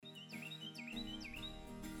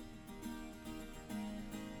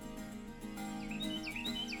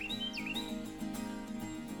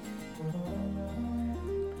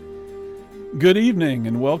Good evening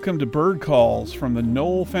and welcome to Bird Calls from the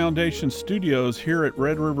Knoll Foundation studios here at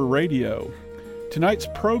Red River Radio. Tonight's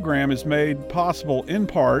program is made possible in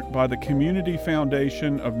part by the Community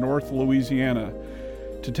Foundation of North Louisiana.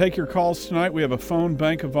 To take your calls tonight, we have a phone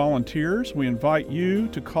bank of volunteers. We invite you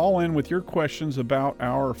to call in with your questions about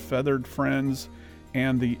our feathered friends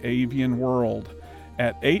and the avian world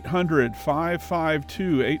at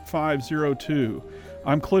 800-552-8502.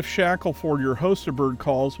 I'm Cliff Shackelford, your host of Bird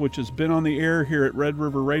Calls, which has been on the air here at Red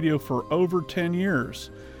River Radio for over 10 years.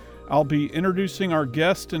 I'll be introducing our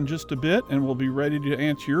guest in just a bit, and we'll be ready to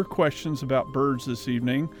answer your questions about birds this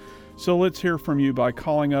evening. So let's hear from you by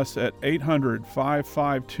calling us at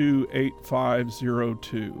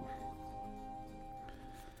 800-552-8502.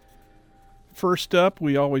 First up,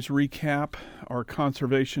 we always recap our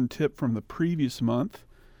conservation tip from the previous month.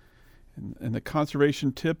 And the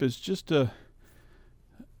conservation tip is just a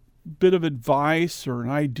bit of advice or an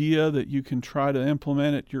idea that you can try to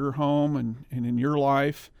implement at your home and in your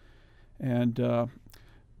life. And the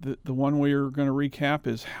one we're going to recap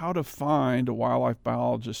is how to find a wildlife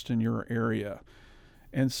biologist in your area.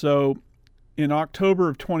 And so in October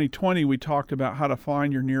of 2020, we talked about how to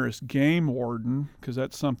find your nearest game warden, because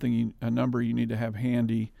that's something, a number you need to have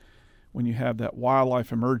handy when you have that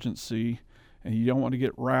wildlife emergency, and you don't want to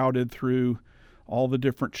get routed through all the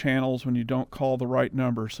different channels when you don't call the right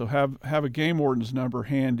number. So have a game warden's number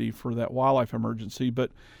handy for that wildlife emergency.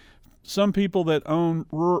 But some people that own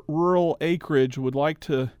rural acreage would like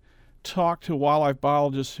to talk to wildlife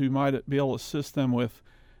biologists who might be able to assist them with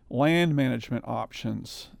land management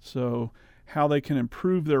options. So how they can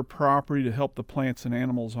improve their property to help the plants and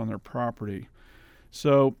animals on their property.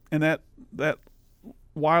 So, and that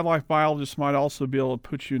wildlife biologist might also be able to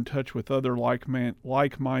put you in touch with other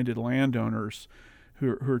like-minded landowners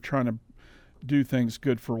who are trying to do things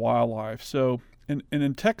good for wildlife. So, and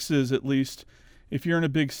in Texas at least, if you're in a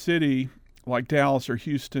big city like Dallas or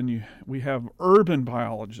Houston, we have urban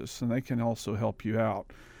biologists, and they can also help you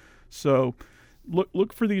out. So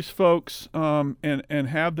look for these folks and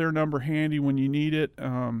have their number handy when you need it.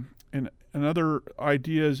 And another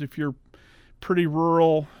idea is if you're pretty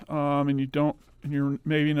rural and you're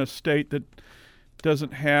maybe in a state that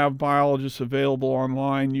doesn't have biologists available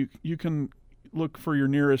online, you can look for your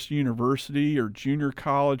nearest university or junior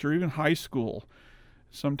college or even high school.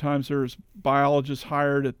 Sometimes there's biologists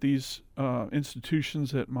hired at these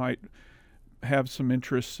institutions that might have some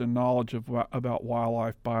interests and knowledge about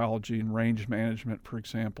wildlife biology and range management, for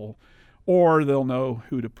example, or they'll know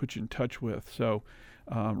who to put you in touch with. So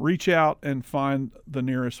reach out and find the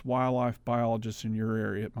nearest wildlife biologist in your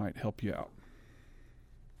area. It might help you out.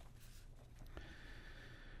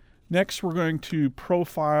 Next, we're going to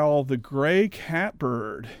profile the gray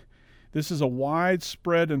catbird. This is a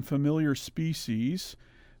widespread and familiar species.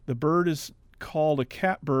 The bird is called a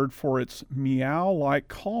catbird for its meow-like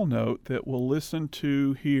call note that we'll listen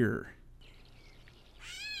to here.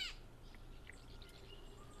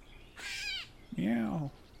 Meow.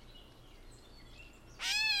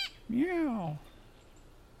 Meow.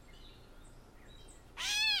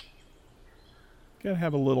 Gotta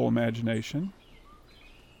have a little imagination.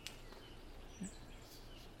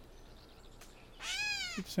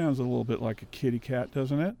 It sounds a little bit like a kitty cat,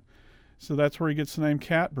 doesn't it? So that's where he gets the name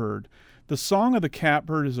catbird. The song of the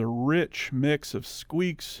catbird is a rich mix of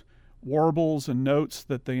squeaks, warbles, and notes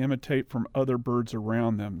that they imitate from other birds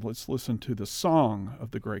around them. Let's listen to the song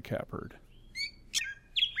of the gray catbird.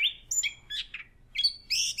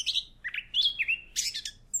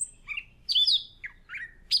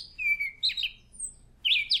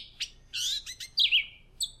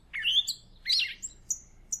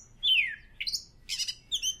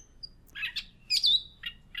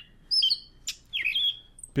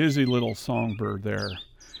 Busy little songbird there.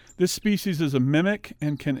 This species is a mimic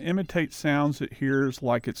and can imitate sounds it hears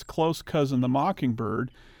like its close cousin the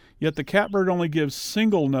mockingbird, yet the catbird only gives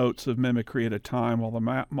single notes of mimicry at a time, while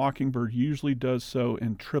the mockingbird usually does so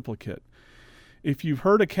in triplicate. If you've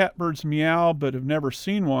heard a catbird's meow but have never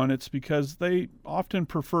seen one, it's because they often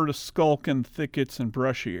prefer to skulk in thickets and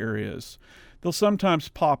brushy areas. They'll sometimes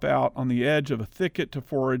pop out on the edge of a thicket to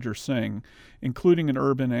forage or sing, including in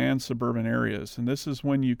urban and suburban areas. And this is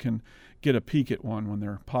when you can get a peek at one when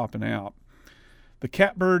they're popping out. The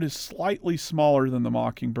catbird is slightly smaller than the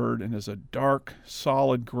mockingbird and is a dark,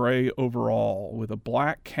 solid gray overall with a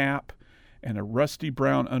black cap and a rusty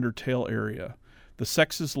brown undertail area. The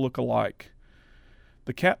sexes look alike.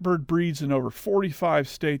 The catbird breeds in over 45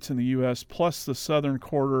 states in the U.S., plus the southern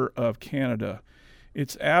quarter of Canada.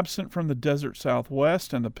 It's absent from the desert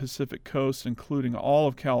Southwest and the Pacific coast, including all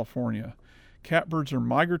of California. Catbirds are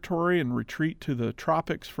migratory and retreat to the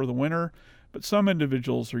tropics for the winter, but some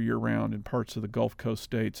individuals are year-round in parts of the Gulf Coast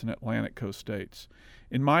states and Atlantic Coast states.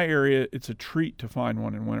 In my area, it's a treat to find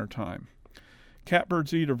one in wintertime.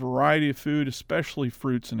 Catbirds eat a variety of food, especially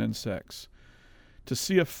fruits and insects. To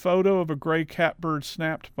see a photo of a gray catbird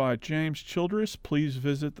snapped by James Childress, please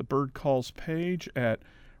visit the Bird Calls page at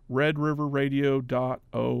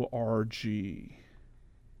redriverradio.org.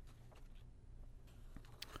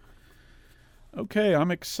 Okay,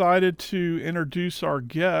 I'm excited to introduce our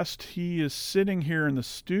guest. He is sitting here in the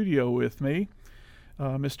studio with me,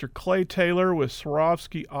 Mr. Clay Taylor with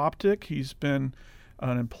Swarovski Optic. He's been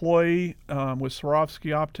an employee with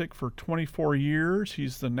Swarovski Optic for 24 years.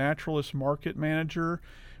 He's the naturalist market manager,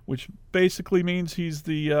 which basically means he's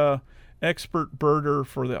the expert birder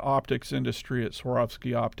for the optics industry at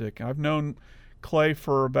Swarovski Optic. I've known Clay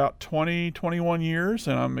for about 21 years,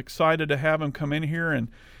 and I'm excited to have him come in here and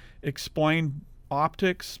explain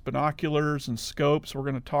optics, binoculars, and scopes. We're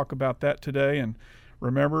going to talk about that today. And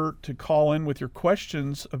remember to call in with your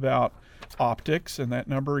questions about optics, and that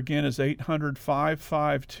number again is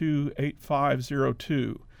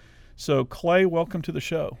 800-552-8502. So, Clay, welcome to the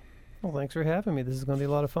show. Well, thanks for having me. This is going to be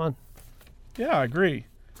a lot of fun. Yeah, I agree.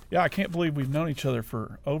 Yeah, I can't believe we've known each other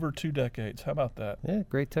for over 2 decades. How about that? Yeah,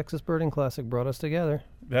 Great Texas Birding Classic brought us together.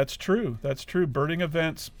 That's true. That's true. Birding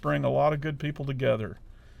events bring a lot of good people together.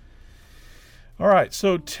 All right,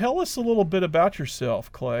 so tell us a little bit about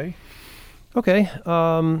yourself, Clay. Okay,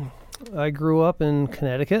 I grew up in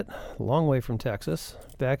Connecticut, a long way from Texas,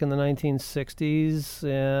 back in the 1960s,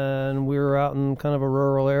 and we were out in kind of a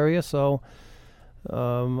rural area, so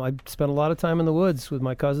I spent a lot of time in the woods with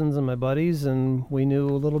my cousins and my buddies, and we knew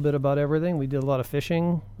a little bit about everything. We did a lot of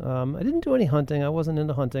fishing. I didn't do any hunting. I wasn't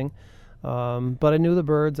into hunting, but I knew the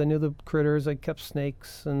birds. I knew the critters. I kept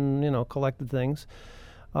snakes and, collected things.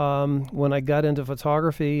 When I got into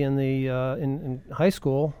photography in high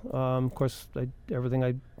school, of course, everything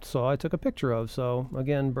I saw, I took a picture of. So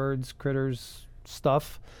again, birds, critters,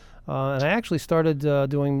 stuff. And I actually started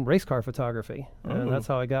doing race car photography. And that's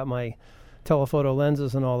how I got my telephoto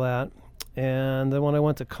lenses and all that. And then when I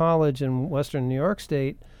went to college in Western New York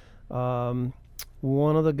State,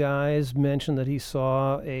 one of the guys mentioned that he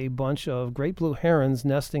saw a bunch of great blue herons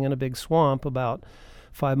nesting in a big swamp about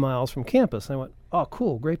 5 miles from campus. And I went, oh,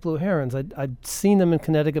 cool, great blue herons. I'd seen them in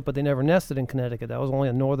Connecticut, but they never nested in Connecticut. That was only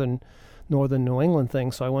a northern New England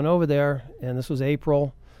thing. So I went over there, and this was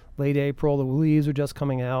April, late April. The leaves were just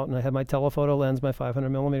coming out, and I had my telephoto lens, my 500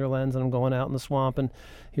 millimeter lens, and I'm going out in the swamp, and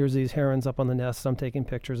here's these herons up on the nests. I'm taking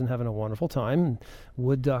pictures and having a wonderful time. And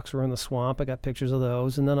wood ducks were in the swamp. I got pictures of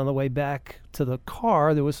those. And then on the way back to the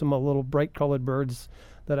car, there was some little bright-colored birds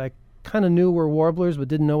that I kind of knew were warblers but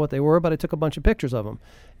didn't know what they were, but I took a bunch of pictures of them.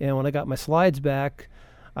 And when I got my slides back,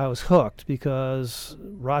 I was hooked because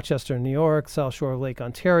Rochester, New York, South Shore of Lake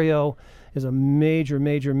Ontario is a major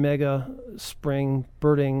mega spring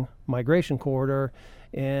birding migration corridor,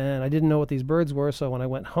 and I didn't know what these birds were. So when I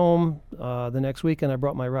went home the next weekend, I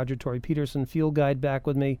brought my Roger Torrey Peterson field guide back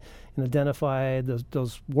with me and identified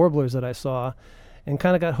those warblers that I saw, and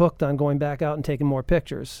kind of got hooked on going back out and taking more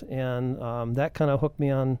pictures. And that kind of hooked me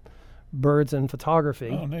on birds and photography.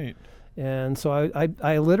 Oh, neat. And so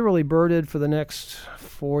I literally birded for the next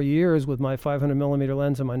 4 years with my 500 millimeter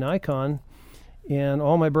lens and my Nikon, and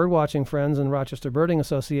all my bird watching friends in Rochester Birding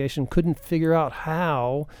Association couldn't figure out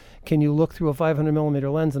how can you look through a 500 millimeter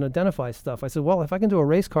lens and identify stuff. I said, well, if I can do a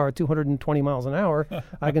race car at 220 miles an hour,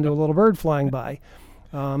 I can do a little bird flying by.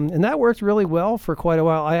 And that worked really well for quite a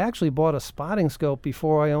while. I actually bought a spotting scope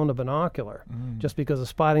before I owned a binocular, just because a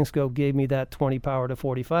spotting scope gave me that 20 power to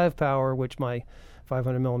 45 power, which my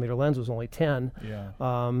 500 millimeter lens was only 10. Yeah.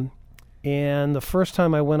 And the first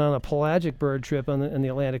time I went on a pelagic bird trip in the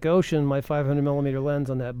Atlantic Ocean, my 500 millimeter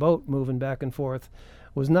lens on that boat moving back and forth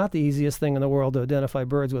was not the easiest thing in the world to identify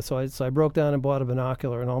birds with. So I broke down and bought a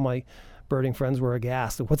binocular, and all my birding friends were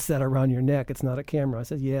aghast. What's that around your neck? It's not a camera. I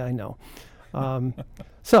said, yeah, I know. Growing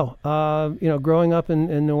up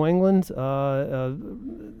in New England, a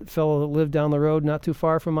fellow that lived down the road not too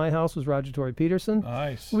far from my house was Roger Torrey Peterson.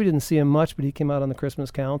 Nice. We didn't see him much, but he came out on the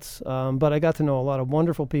Christmas counts. But I got to know a lot of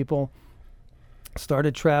wonderful people.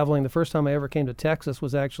 Started traveling. The first time I ever came to Texas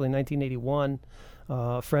was actually in 1981.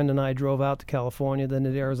 A friend and I drove out to California, then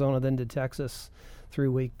did Arizona, then did Texas.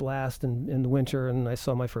 3-week blast in the winter, and I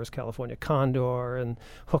saw my first California condor and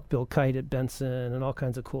hook-billed kite at Benson and all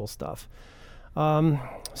kinds of cool stuff.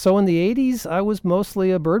 So in the 80s, I was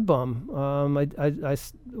mostly a bird bum. I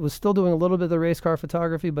was still doing a little bit of the race car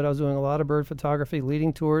photography, but I was doing a lot of bird photography,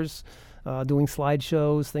 leading tours, doing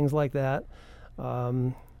slideshows, things like that.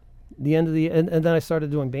 And then I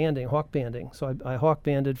started doing banding, hawk banding. So I hawk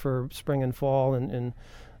banded for spring and fall in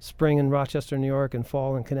spring in Rochester, New York, and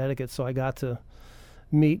fall in Connecticut. So I got to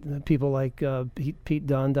meet people like Pete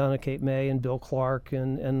Dunn down at Cape May and Bill Clark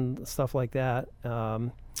and stuff like that.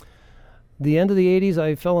 The end of the 80s,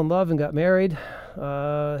 I fell in love and got married,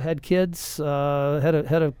 had kids, had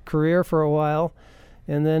a career for a while.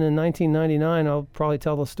 And then in 1999, I'll probably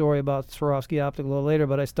tell the story about Swarovski Optic a little later,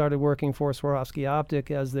 but I started working for Swarovski Optic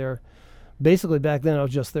as basically back then I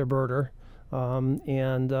was just their birder.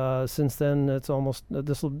 And since then, it's almost,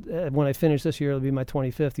 when I finish this year, it'll be my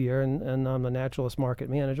 25th year, and I'm a naturalist market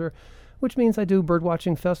manager, which means I do bird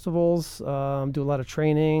watching festivals, do a lot of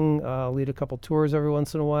training, lead a couple tours every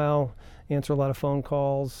once in a while, answer a lot of phone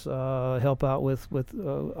calls, help out with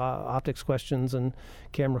optics questions and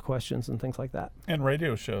camera questions and things like that. And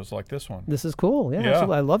radio shows like this one. This is cool. Yeah.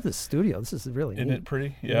 Absolutely. I love this studio. This is really Isn't neat. it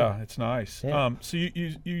pretty? Yeah, it's nice. Yeah. So you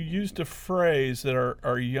used a phrase that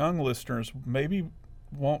our young listeners maybe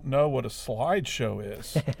won't know what a slideshow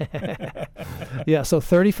is. Yeah, so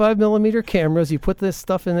 35 millimeter cameras, you put this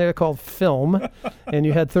stuff in there called film, and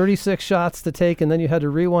you had 36 shots to take, and then you had to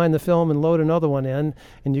rewind the film and load another one in,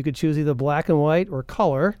 and you could choose either black and white or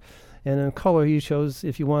color. And in color, you chose,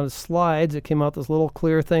 if you wanted slides, it came out this little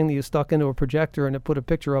clear thing that you stuck into a projector, and it put a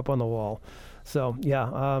picture up on the wall. So yeah,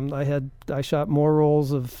 I shot more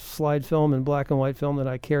rolls of slide film and black and white film than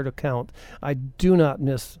I care to count. I do not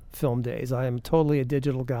miss film days. I am totally a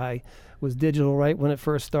digital guy. Was digital right when it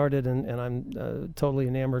first started, and I'm totally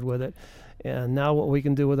enamored with it. And now what we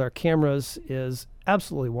can do with our cameras is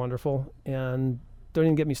absolutely wonderful. And don't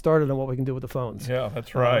even get me started on what we can do with the phones. Yeah,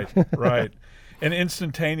 that's right. Right. And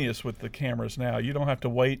instantaneous with the cameras now. You don't have to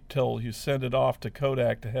wait till you send it off to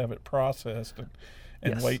Kodak to have it processed and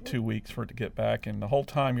Yes. wait 2 weeks for it to get back. And the whole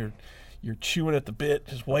time you're chewing at the bit,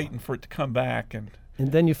 just waiting for it to come back. And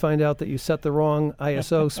then you find out that you set the wrong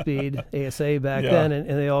ISO speed, ASA back then, and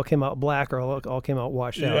they all came out black or all came out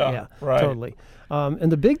washed out. Yeah, right. Totally.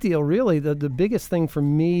 And the big deal, really, the biggest thing for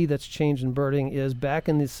me that's changed in birding is back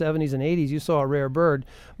in the 70s and 80s, you saw a rare bird.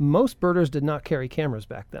 Most birders did not carry cameras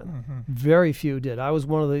back then. Mm-hmm. Very few did. I was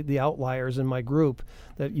one of the outliers in my group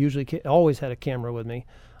that usually always had a camera with me.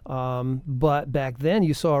 But back then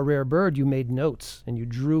you saw a rare bird, you made notes and you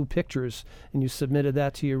drew pictures and you submitted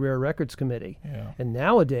that to your rare records committee. Yeah. And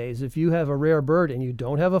nowadays, if you have a rare bird and you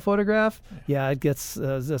don't have a photograph, it gets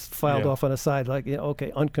just filed off on a side like,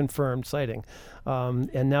 okay, unconfirmed sighting.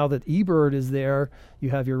 And now that eBird is there, you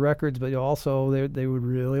have your records, but also they would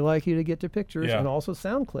really like you to get their pictures and also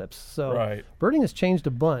sound clips. So birding has changed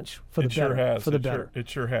a bunch for the better. It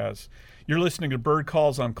sure has. You're listening to Bird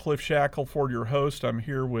Calls. I'm Cliff Shackelford, your host. I'm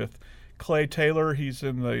here with Clay Taylor. He's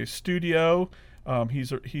in the studio.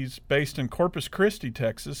 He's based in Corpus Christi,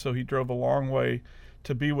 Texas, so he drove a long way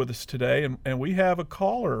to be with us today. And we have a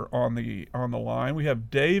caller on the line. We have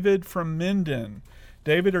David from Minden.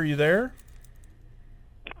 David, are you there?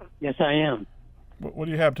 Yes, I am. What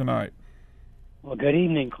do you have tonight? Well, good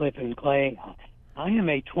evening, Cliff and Clay. I am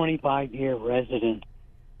a 25-year resident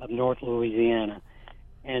of North Louisiana,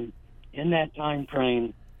 and in that time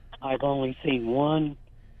frame, I've only seen one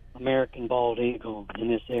American bald eagle in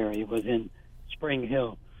this area. It was in Spring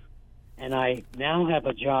Hill. And I now have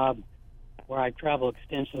a job where I travel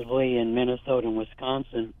extensively in Minnesota and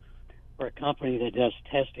Wisconsin for a company that does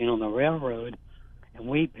testing on the railroad, and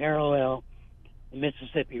we parallel the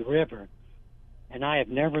Mississippi River. And I have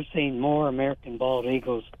never seen more American bald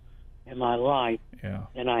eagles in my life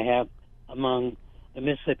than I have among the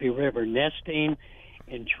Mississippi River, nesting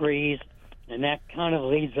in trees. And that kind of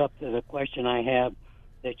leads up to the question I have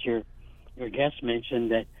that your guest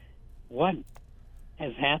mentioned, that what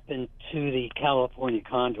has happened to the California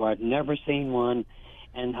condor? I've never seen one,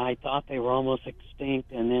 and I thought they were almost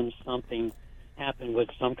extinct, and then something happened with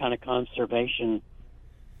some kind of conservation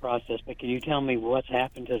process. But can you tell me what's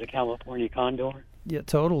happened to the California condor? Yeah,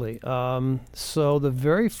 totally. So the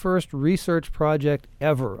very first research project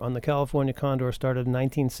ever on the California condor started in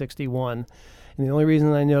 1961. And the only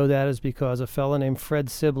reason I know that is because a fellow named Fred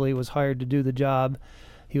Sibley was hired to do the job.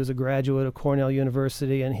 He was a graduate of Cornell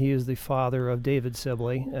University, and he is the father of David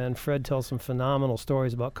Sibley. And Fred tells some phenomenal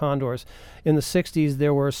stories about condors. In the 60s,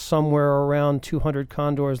 there were somewhere around 200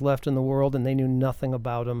 condors left in the world, and they knew nothing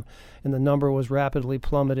about them. And the number was rapidly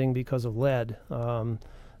plummeting because of lead.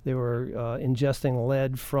 They were ingesting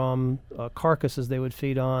lead from carcasses they would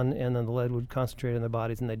feed on, and then the lead would concentrate in their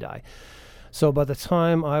bodies, and they die. So by the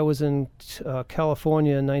time I was in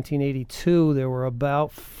California in 1982, there were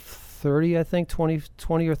about 30, I think,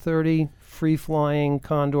 20 or 30 free-flying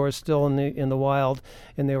condors still in the wild,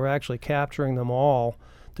 and they were actually capturing them all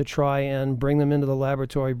to try and bring them into the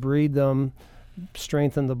laboratory, breed them,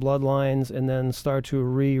 strengthen the bloodlines and then start to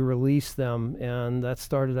re-release them. And that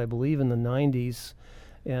started, I believe, in the 90s.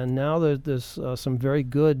 And now there's some very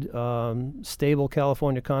good stable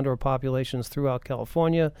California condor populations throughout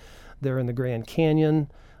California. They're in the Grand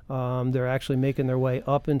Canyon. They're actually making their way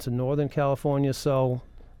up into Northern California. So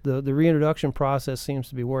the reintroduction process seems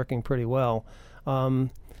to be working pretty well.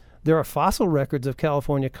 There are fossil records of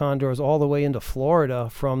California condors all the way into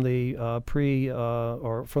Florida from the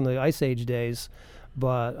or from the Ice Age days,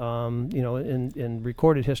 but in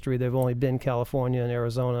recorded history, they've only been California and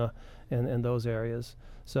Arizona and those areas.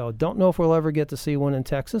 So don't know if we'll ever get to see one in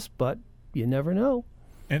Texas, but you never know.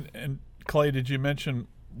 And Clay, did you mention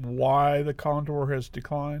why the condor has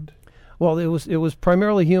declined? Well, it was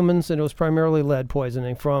primarily humans, and it was primarily lead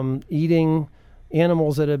poisoning from eating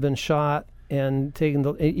animals that had been shot and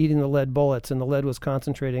eating the lead bullets, and the lead was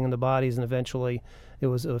concentrating in the bodies, and eventually it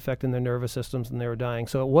was affecting their nervous systems, and they were dying.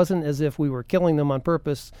 So it wasn't as if we were killing them on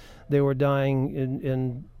purpose. They were dying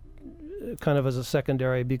in kind of as a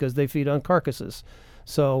secondary because they feed on carcasses.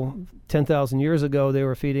 So 10,000 years ago, they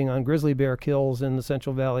were feeding on grizzly bear kills in the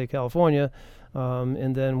Central Valley of California,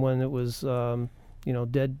 and then when it was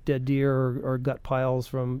dead deer or gut piles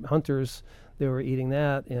from hunters, they were eating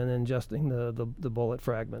that and ingesting the bullet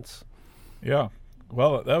fragments. Yeah.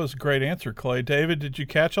 Well, that was a great answer, Clay. David, did you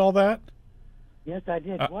catch all that? Yes, I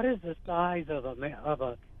did. What is the size of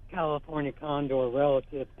a California condor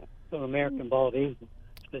relative to an American bald eagle,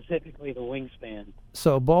 specifically the wingspan?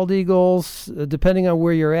 So bald eagles, depending on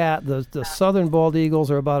where you're at, the southern bald eagles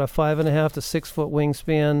are about a 5.5 to 6 foot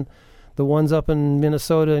wingspan. The ones up in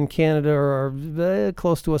Minnesota and Canada are very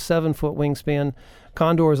close to a 7 foot wingspan.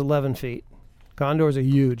 Condor is 11 feet. Condors are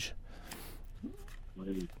huge.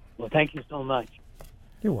 Well, thank you so much.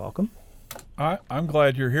 You're welcome. I'm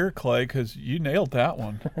glad you're here, Clay, because you nailed that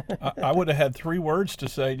one. I would have had 3 words to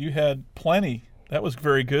say. You had plenty. That was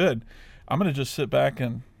very good. I'm going to just sit back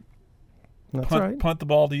and punt the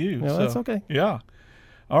ball to you. No, that's okay. Yeah.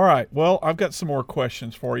 All right. Well, I've got some more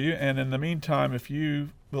questions for you. And in the meantime, if you,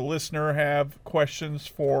 the listener, have questions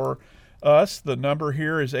for us, the number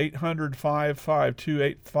here is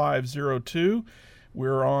 800-552-8502.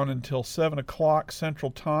 We're on until 7 o'clock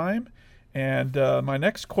Central Time. And my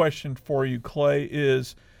next question for you, Clay,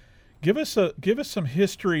 is give us some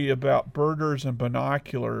history about birders and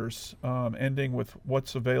binoculars, ending with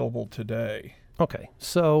what's available today. Okay,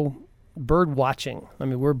 so bird watching. I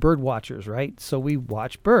mean, we're bird watchers, right? So we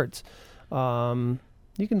watch birds.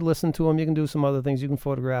 You can listen to them. You can do some other things. You can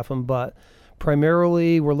photograph them. But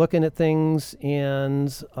primarily, we're looking at things, and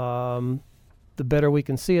the better we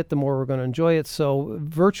can see it, the more we're going to enjoy it. So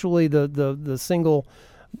virtually the single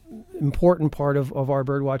important part of our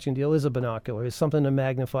bird watching deal is a binocular. It's something to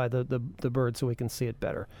magnify the bird so we can see it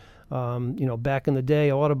better. Back in the day,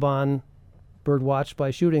 Audubon bird watched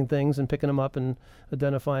by shooting things and picking them up and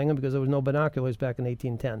identifying them because there was no binoculars back in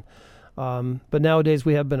 1810. But nowadays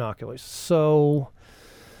we have binoculars. So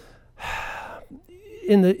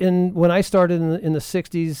when I started in the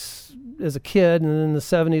 60s as a kid, and in the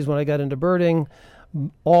 70s when I got into birding,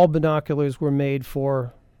 all binoculars were made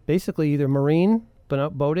for basically either marine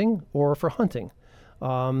boating or for hunting.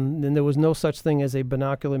 And there was no such thing as a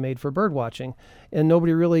binocular made for bird watching, and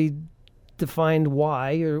nobody really defined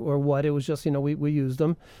why or what. It was just, we used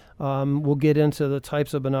them. We'll get into the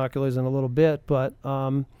types of binoculars in a little bit, but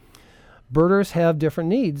birders have different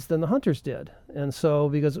needs than the hunters did. And so,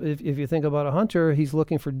 because if you think about a hunter, he's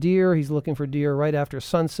looking for deer right after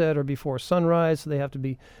sunset or before sunrise, so they have to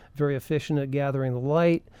be very efficient at gathering the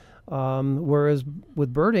light. Whereas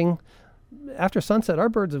with birding, after sunset, our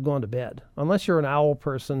birds have gone to bed. Unless you're an owl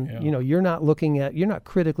person, you're not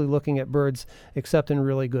critically looking at birds except in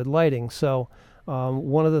really good lighting. So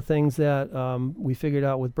one of the things that we figured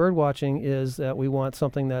out with bird watching is that we want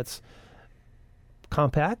something that's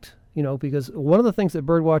compact, because one of the things that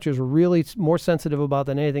bird watchers are really more sensitive about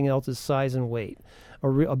than anything else is size and weight.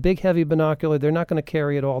 A big, heavy binocular, they're not going to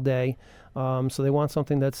carry it all day, so they want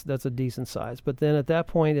something that's a decent size. But then at that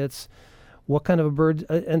point, it's what kind of a bird?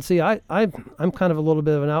 And see, I'm kind of a little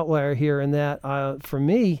bit of an outlier here in that for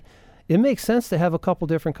me, it makes sense to have a couple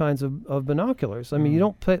different kinds of binoculars. I mean, you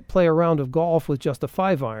don't play a round of golf with just a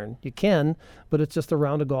 5-iron. You can, but it's just a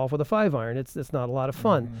round of golf with a 5-iron. It's not a lot of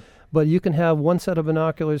fun. But you can have one set of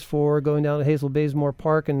binoculars for going down to Hazel Bazemore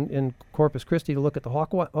Park in Corpus Christi to look at the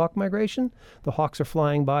hawk migration. The hawks are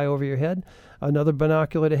flying by over your head. Another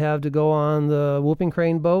binocular to have to go on the whooping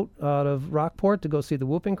crane boat out of Rockport to go see the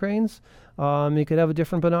whooping cranes. You could have a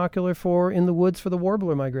different binocular for in the woods for the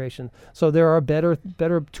warbler migration. So there are better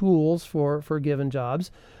tools for given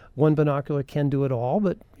jobs. one binocular can do it all,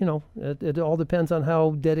 but it all depends on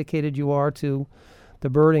how dedicated you are to the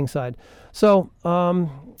birding side. So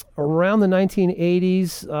around the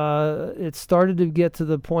 1980s, it started to get to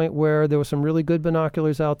the point where there were some really good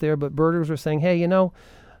binoculars out there, but birders were saying, hey,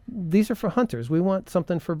 these are for hunters. We want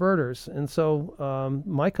something for birders. And so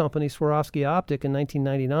my company, Swarovski Optic, in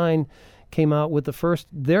 1999 came out with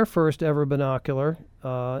their first ever binocular.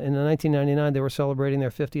 In 1999, they were celebrating their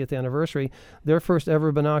 50th anniversary. Their first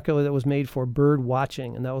ever binocular that was made for bird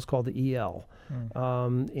watching, and that was called the EL.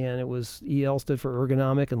 And it was, EL stood for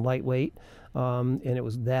ergonomic and lightweight. And it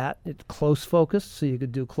was it's close focused, so you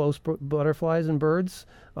could do close butterflies and birds.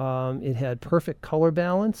 It had perfect color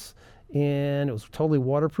balance, and it was totally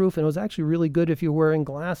waterproof, and it was actually really good if you're wearing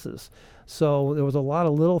glasses. So there was a lot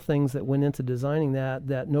of little things that went into designing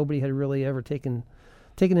that nobody had really ever taken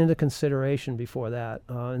into consideration before that.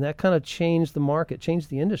 And that kind of changed the market, changed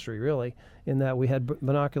the industry, really, in that we had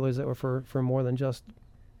binoculars that were for more than just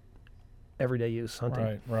everyday use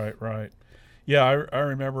hunting. Right. Yeah, I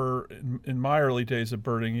remember in my early days of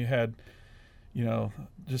birding, you had,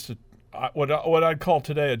 just what I'd call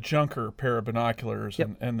today a junker pair of binoculars,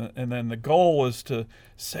 yep. and then the goal was to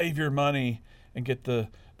save your money and get the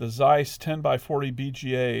Zeiss 10x40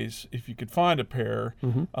 BGAs if you could find a pair,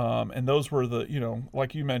 and those were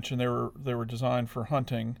like you mentioned, they were designed for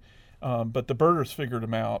hunting, but the birders figured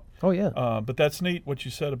them out. Oh yeah. But that's neat what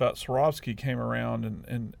you said about Swarovski came around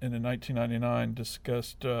and in 1999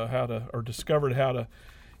 discovered how to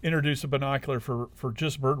introduce a binocular for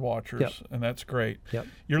just bird watchers, yep. and that's great. Yep.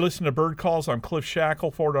 You're listening to Bird Calls. I'm Cliff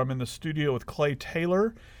Shackelford. I'm in the studio with Clay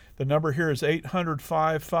Taylor. The number here is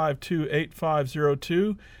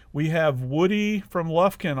 800-552-8502. We have Woody from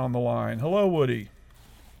Lufkin on the line. Hello, Woody.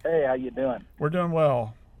 Hey, how you doing? We're doing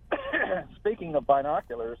well. Speaking of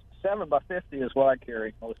binoculars, 7x50 is what I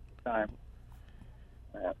carry most of the time.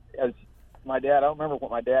 As my dad, I don't remember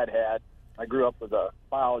what my dad had. I grew up with a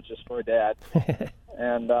biologist for a dad,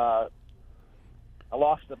 and I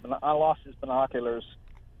lost his binoculars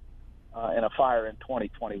in a fire in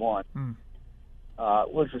 2021,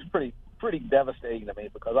 which was pretty devastating to me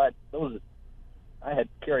because I had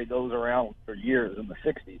carried those around for years in the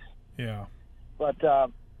 60s. Yeah. But I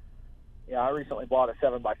recently bought a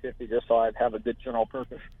 7x50 just so I'd have a good general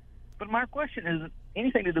purpose. But my question isn't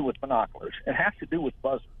anything to do with binoculars. It has to do with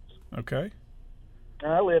buzzards. Okay.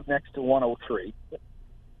 And I live next to 103.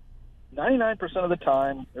 99% of the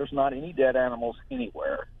time, there's not any dead animals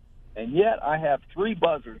anywhere. And yet I have 3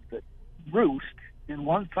 buzzards that roost in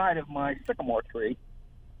one side of my sycamore tree.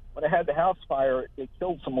 When I had the house fire, it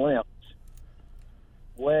killed some limbs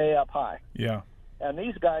way up high. Yeah. And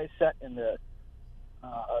these guys sat in the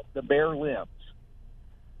bare limbs.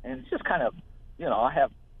 And it's just kind of, I have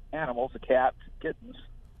animals, cats, kittens.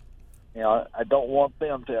 I don't want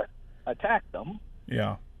them to attack them.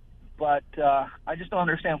 Yeah. But I just don't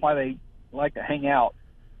understand why they like to hang out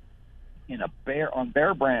on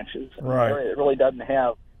bare branches. Right. It really doesn't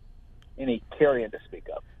have any carrion to speak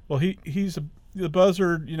of. Well, the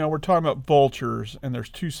buzzard, we're talking about vultures, and there's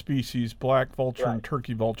 2 species, black vulture and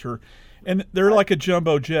turkey vulture, and they're like a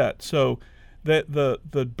jumbo jet. So that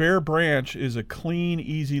the bare branch is a clean,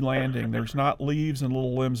 easy landing. There's not leaves and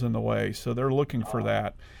little limbs in the way, so they're looking for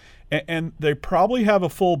that. And they probably have a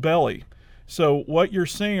full belly. So what you're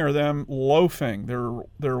seeing are them loafing.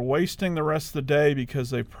 They're wasting the rest of the day because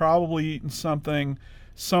they've probably eaten something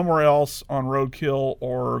somewhere else on roadkill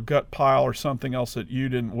or gut pile or something else that you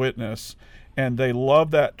didn't witness. And they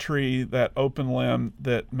love that tree, that open limb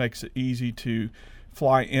that makes it easy to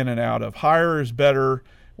fly in and out of. Higher is better.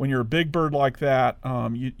 When you're a big bird like that,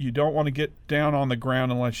 you don't want to get down on the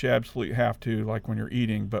ground unless you absolutely have to, like when you're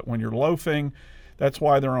eating. But when you're loafing, that's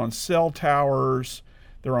why they're on cell towers,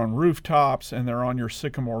 they're on rooftops, and they're on your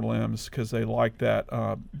sycamore limbs because they like that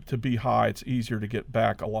to be high. It's easier to get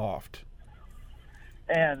back aloft.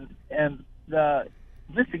 And the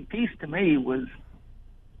missing piece to me was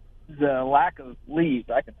the lack of leaves.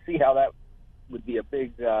 I can see how that would be a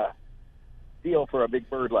big deal for a big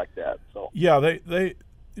bird like that. So yeah,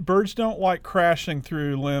 birds don't like crashing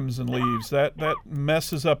through limbs and leaves. That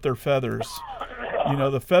messes up their feathers.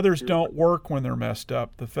 The feathers don't work when they're messed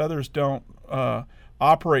up. The feathers don't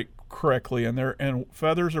operate correctly, and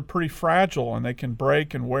feathers are pretty fragile, and they can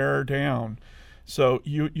break and wear down. So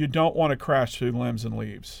you don't want to crash through limbs and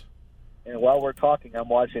leaves. And while we're talking, I'm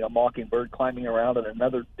watching a mockingbird climbing around on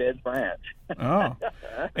another dead branch. Oh,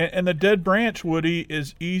 and the dead branch, Woody,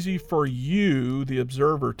 is easy for you, the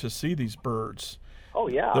observer, to see these birds. Oh,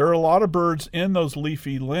 yeah. There are a lot of birds in those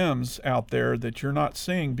leafy limbs out there that you're not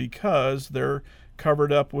seeing because they're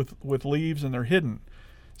covered up with leaves and they're hidden.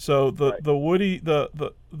 So the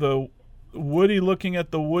Woody looking at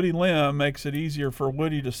the woody limb makes it easier for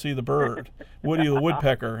Woody to see the bird. Woody the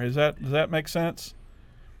woodpecker. Does that make sense?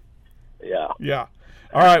 Yeah. Yeah.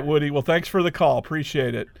 All right, Woody. Well, thanks for the call.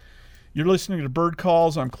 Appreciate it. You're listening to Bird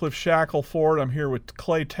Calls. I'm Cliff Shackelford. I'm here with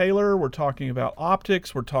Clay Taylor. We're talking about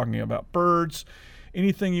optics. We're talking about birds.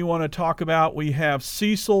 Anything you want to talk about? We have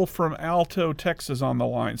Cecil from Alto, Texas on the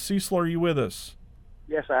line. Cecil, are you with us?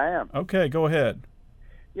 Yes, I am. Okay, go ahead.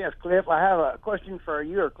 Yes, Cliff, I have a question for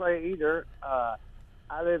you or Clay either. I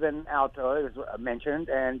live in Alto, as I mentioned,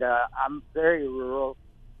 and I'm very rural,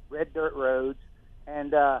 red dirt roads.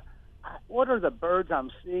 And what are the birds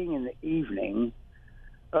I'm seeing in the evening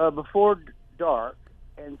before dark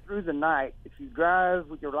and through the night? If you drive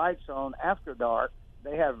with your lights on after dark,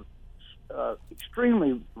 they have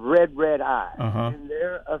extremely red eyes, and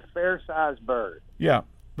they're a fair-sized bird. Yeah,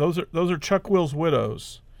 those are Chuck-Will's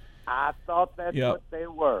widows. I thought that's what they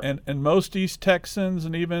were. And most East Texans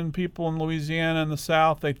and even people in Louisiana and the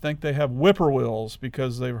South, they think they have whippoorwills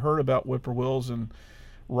because they've heard about whippoorwills and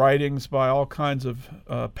writings by all kinds of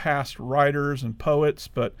past writers and poets.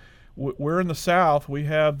 But we're in the South. We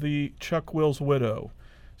have the Chuck-Will's widow.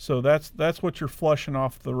 So that's what you're flushing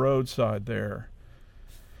off the roadside there.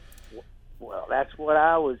 Well, that's what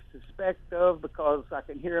I would suspect of because I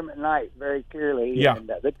can hear them at night very clearly. Yeah. And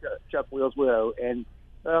the Chuck-Will's widow. And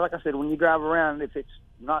like I said, when you drive around, if it's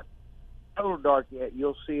not total dark yet,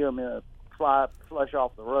 you'll see them flush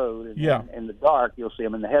off the road. And yeah. In the dark, you'll see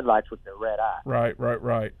them in the headlights with their red eye. Right.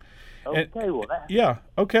 Okay,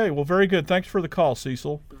 Okay, well, very good. Thanks for the call,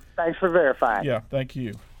 Cecil. Thanks for verifying. Yeah, thank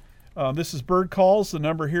you. This is Bird Calls. The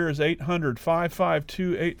number here is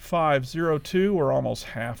 800-552-8502. We're almost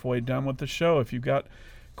halfway done with the show. If you've got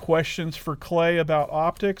questions for Clay about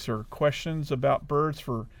optics or questions about birds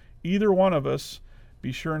for either one of us,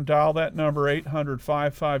 be sure and dial that number,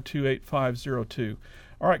 800-552-8502.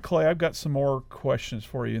 All right, Clay, I've got some more questions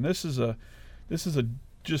for you. And this is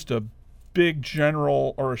just a big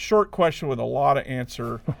general or a short question with a lot of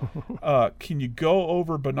answer. Can you go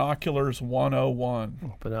over binoculars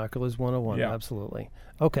 101? Binoculars 101, yeah. Absolutely.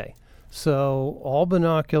 Okay, so all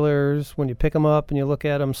binoculars, when you pick them up and you look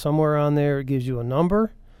at them, somewhere on there it gives you a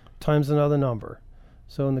number times another number.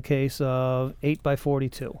 So in the case of 8 by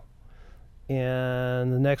 42.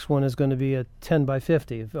 And the next one is going to be a 10 by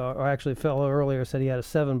 50. Or actually, a fellow earlier said he had a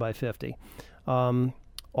 7 by 50.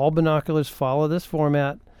 All binoculars follow this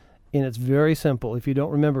format. And it's very simple. If you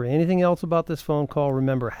don't remember anything else about this phone call,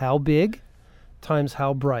 remember how big times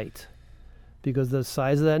how bright. Because the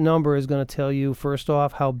size of that number is going to tell you, first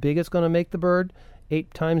off, how big it's going to make the bird.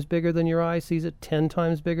 8 times bigger than your eye sees it, 10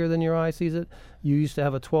 times bigger than your eye sees it. You used to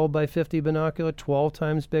have a 12 by 50 binocular, 12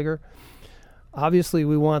 times bigger. Obviously,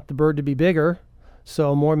 we want the bird to be bigger,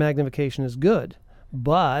 so more magnification is good.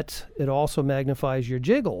 But it also magnifies your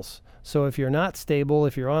jiggles. So if you're not stable,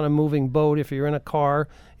 if you're on a moving boat, if you're in a car,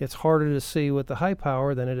 it's harder to see with the high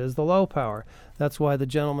power than it is the low power. That's why the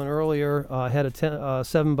gentleman earlier had a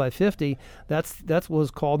 7 by 50. That was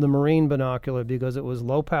called the marine binocular because it was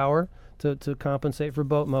low power to compensate for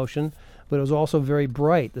boat motion, but it was also very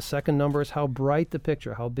bright. The second number is how bright the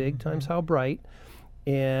picture, how big times how bright.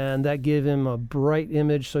 And that gave him a bright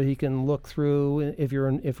image so he can look through, if you're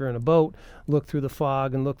in a boat, look through the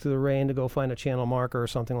fog and look through the rain to go find a channel marker or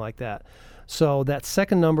something like that. So that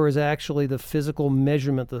second number is actually the physical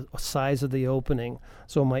measurement, the size of the opening.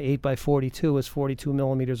 So my 8 by 42 is 42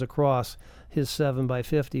 millimeters across. His 7 by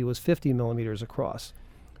 50 was 50 millimeters across.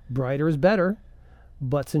 Brighter is better,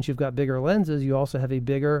 but since you've got bigger lenses, you also have a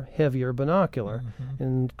bigger, heavier binocular.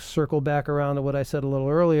 And circle back around to what I said a little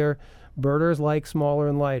earlier, birders like smaller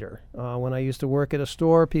and lighter. When I used to work at a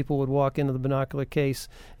store, people would walk into the binocular case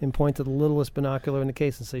and point to the littlest binocular in the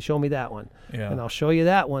case and say, show me that one. Yeah. And I'll show you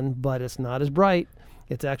that one, but it's not as bright.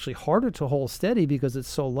 It's actually harder to hold steady because it's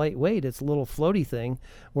so lightweight. It's a little floaty thing,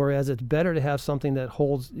 whereas it's better to have something that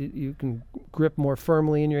holds, you can grip more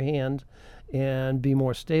firmly in your hand and be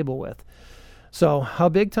more stable with. So how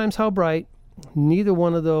big times how bright, neither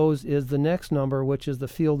one of those is the next number, which is the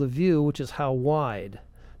field of view, which is how wide.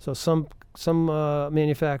 So some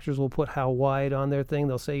manufacturers will put how wide on their thing.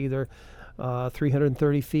 They'll say either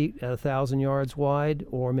 330 feet at 1,000 yards wide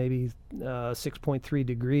or maybe 6.3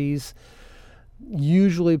 degrees.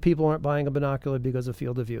 Usually people aren't buying a binocular because of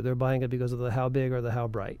field of view. They're buying it because of the how big or the how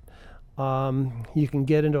bright. You can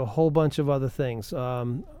get into a whole bunch of other things.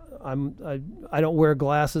 I don't wear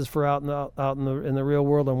glasses for out in the real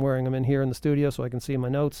world. I'm wearing them in here in the studio so I can see my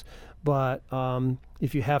notes. But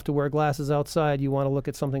if you have to wear glasses outside, you want to look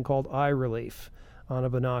at something called eye relief. on a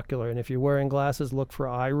binocular. And if you're wearing glasses, look for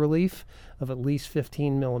eye relief of at least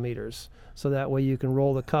 15 millimeters. So that way you can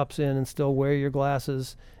roll the cups in and still wear your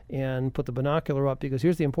glasses and put the binocular up, because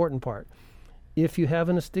here's the important part. If you have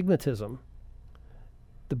an astigmatism,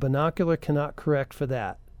 the binocular cannot correct for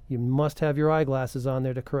that. You must have your eyeglasses on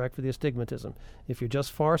there to correct for the astigmatism. If you're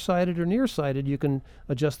just farsighted or nearsighted, you can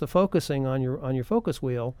adjust the focusing on your focus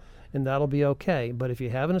wheel, and that'll be okay. But if you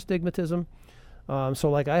have an astigmatism, so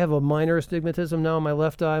like I have a minor astigmatism now in my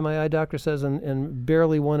left eye, my eye doctor says, and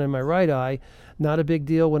barely one in my right eye. Not a big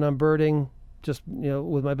deal when I'm birding, just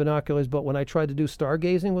with my binoculars. But when I tried to do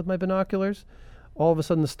stargazing with my binoculars, all of a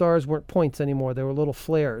sudden the stars weren't points anymore. They were little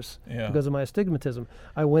flares because of my astigmatism.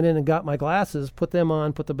 I went in and got my glasses, put them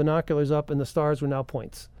on, put the binoculars up, and the stars were now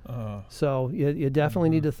points. So you definitely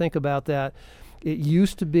need to think about that. It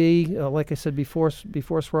used to be, like I said before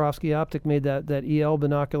Swarovski Optic made that EL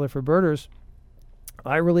binocular for birders,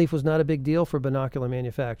 eye relief was not a big deal for binocular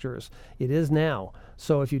manufacturers. It is now.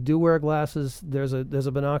 So if you do wear glasses, there's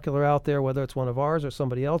a binocular out there, whether it's one of ours or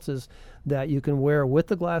somebody else's, that you can wear with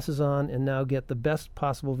the glasses on and now get the best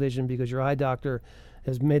possible vision, because your eye doctor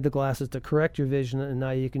has made the glasses to correct your vision, and now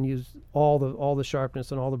you can use all the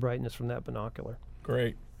sharpness and all the brightness from that binocular.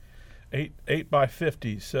 Great. 8 by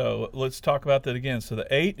 50. So let's talk about that again. So the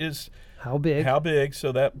 8 is how big? How big?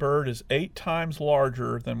 So that bird is 8 times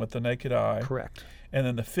larger than with the naked eye. Correct. And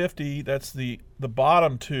then the 50, that's the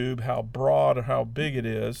bottom tube, how broad or how big it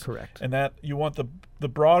is. Correct. And that you want the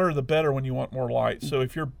broader the better when you want more light. So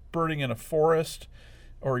if you're birding in a forest,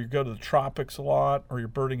 or you go to the tropics a lot, or you're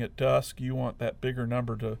birding at dusk, you want that bigger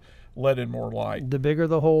number to let in more light. The bigger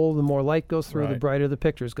the hole, the more light goes through, the brighter the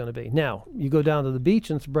picture is going to be. Now, you go down to the beach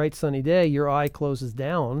and it's a bright sunny day, your eye closes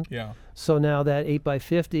down. Yeah. So now that 8 by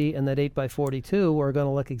 50 and that 8 by 42 are going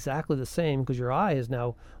to look exactly the same, because your eye is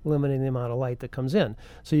now limiting the amount of light that comes in.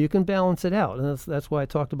 So you can balance it out. And that's why I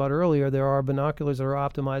talked about earlier, there are binoculars that are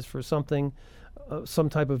optimized for something, some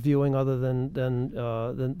type of viewing other than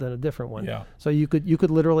a different one. Yeah. So you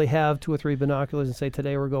could literally have 2 or 3 binoculars and say,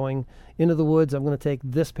 today we're going into the woods. I'm going to take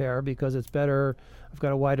this pair because it's better. I've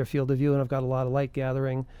got a wider field of view and I've got a lot of light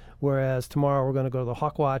gathering. Whereas tomorrow we're going to go to the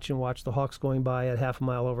hawk watch and watch the hawks going by at half a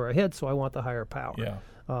mile over our head. So I want the higher power. Yeah.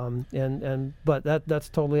 But that's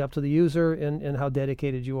totally up to the user and how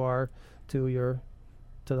dedicated you are to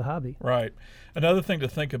the hobby. Right. Another thing to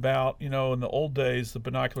think about, in the old days, the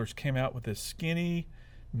binoculars came out with this skinny,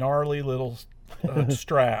 gnarly little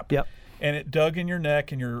strap. Yep. And it dug in your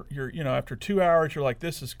neck, and you're after 2 hours, you're like,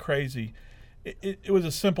 this is crazy. It was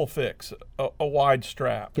a simple fix, a wide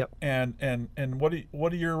strap. Yep. And what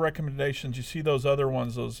are your recommendations? You see those other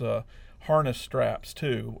ones, those harness straps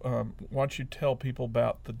too. Why don't you tell people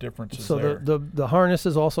about the differences there? So the harness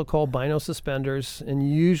is also called bino suspenders, and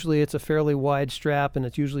usually it's a fairly wide strap, and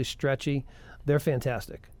it's usually stretchy. They're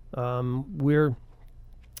fantastic.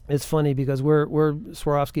 It's funny because we're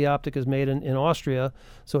Swarovski Optic is made in Austria,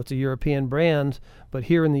 so it's a European brand. But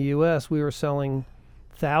here in the U.S., we were selling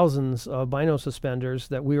thousands of bino suspenders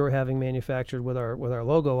that we were having manufactured with our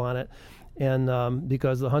logo on it, and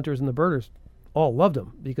because the hunters and the birders all loved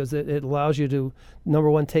them, because it allows you to,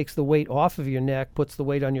 number one, takes the weight off of your neck, puts the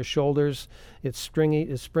weight on your shoulders. It's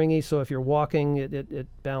springy, so if you're walking, it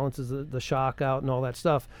balances the shock out and all that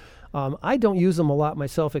stuff. I don't use them a lot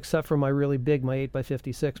myself, except for my really big, my 8 by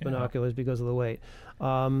 56 binoculars, because of the weight.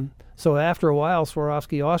 So after a while,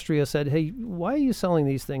 Swarovski Austria said, hey, why are you selling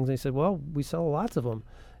these things? And they said, well, we sell lots of them.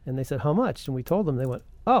 And they said, how much? And we told them. They went,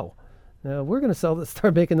 oh, now we're going to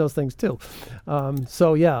start making those things too.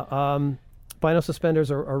 Bino suspenders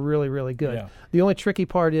are really, really good. Yeah. The only tricky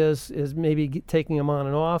part is maybe taking them on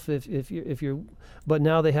and off if you're, but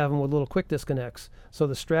now they have them with little quick disconnects. So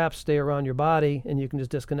the straps stay around your body, and you can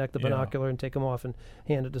just disconnect the binocular and take them off and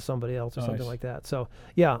hand it to somebody else or something like that. So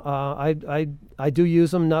I do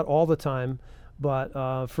use them, not all the time, but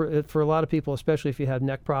for a lot of people, especially if you have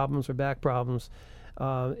neck problems or back problems,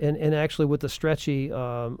 and actually with the stretchy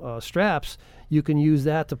straps, you can use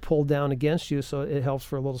that to pull down against you, so it helps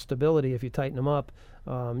for a little stability. If you tighten them up,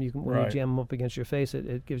 you can, when you jam them up against your face,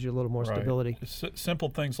 it gives you a little more stability. Simple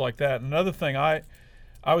things like that. Another thing, I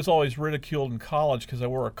was always ridiculed in college because I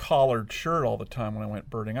wore a collared shirt all the time when I went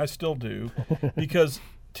birding. I still do, because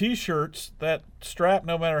T-shirts, that strap,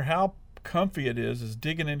 no matter how comfy it is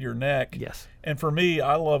digging into your neck. Yes. And for me,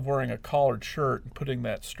 I love wearing a collared shirt and putting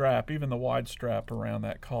that strap, even the wide strap, around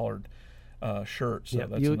that collared shirt. So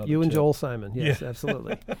that's another you and tip. Joel Simon. Yes,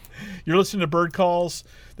 absolutely. You're listening to Bird Calls.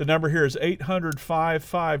 The number here is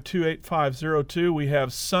 800-552-8502. We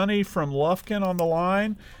have Sunny from Lufkin on the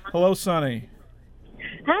line. Hello, Sunny.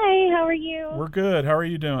 Hi, how are you? We're good. How are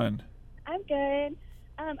you doing? I'm good.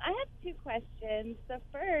 I have two questions. The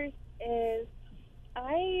first is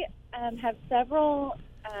I have several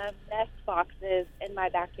nest boxes in my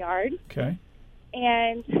backyard. Okay.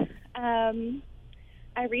 And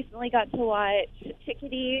I recently got to watch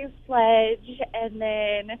Chickadee Sledge, and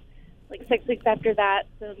then like 6 weeks after that,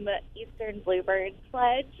 some Eastern Bluebird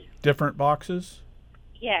Sledge. Different boxes?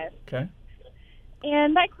 Yes. Okay.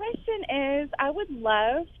 And my question is, I would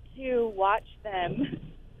love to watch them.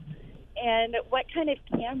 And what kind of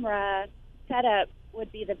camera setup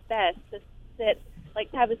would be the best to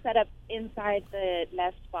have a setup inside the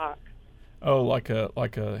nest box? Oh, like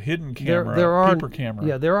a hidden camera, there are peeper camera.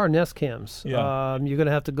 Yeah, there are Nest cams. Yeah. You're going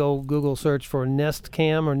to have to go Google search for Nest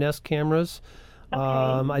Cam or Nest cameras. Okay.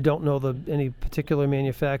 I don't know any particular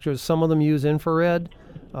manufacturers. Some of them use infrared.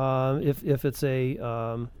 If it's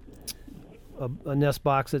a Nest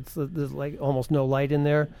box, there's like almost no light in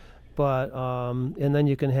there. But and then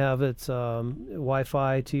you can have its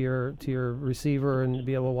Wi-Fi to your receiver and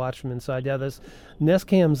be able to watch from inside. Yeah, this Nest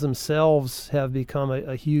cams themselves have become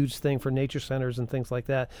a huge thing for nature centers and things like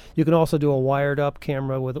that. You can also do a wired up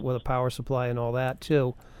camera with a power supply and all that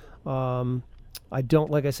too. I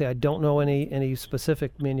don't know any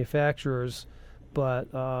specific manufacturers, but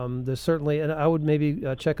there's certainly, and I would maybe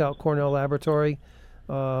check out Cornell Laboratory.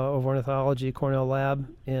 Of ornithology, Cornell Lab,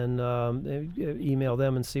 and email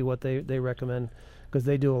them and see what they recommend, because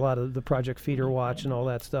they do a lot of the Project Feeder Watch and all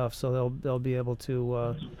that stuff. So they'll be able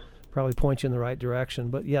to probably point you in the right direction.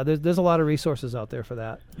 But yeah, there's a lot of resources out there for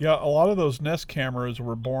that. Yeah, a lot of those Nest cameras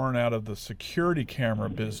were born out of the security camera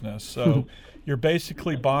business. So you're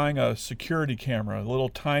basically buying a security camera, a little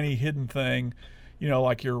tiny hidden thing,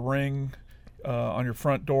 like your Ring on your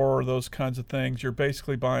front door, those kinds of things. You're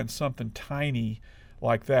basically buying something tiny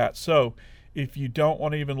like that. So if you don't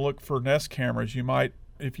want to even look for Nest cameras, you might,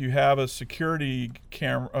 if you have a security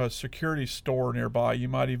store nearby, you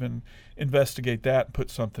might even investigate that and put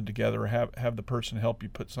something together, or have the person help you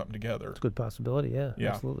put something together. It's a good possibility. Yeah.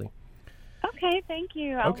 Absolutely. Okay, thank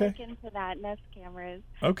you. I'll Okay. look into that, Nest cameras.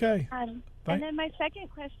 Okay. And then my second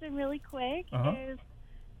question really quick is,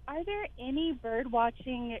 are there any bird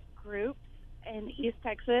watching groups in East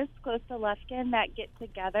Texas, close to Lufkin, that get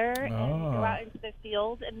together and go out into the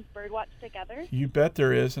field and birdwatch together? You bet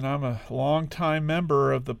there is, and I'm a longtime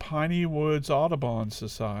member of the Piney Woods Audubon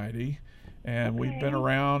Society, and we've been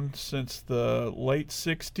around since the late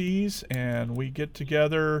 60s, and we get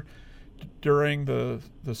together during the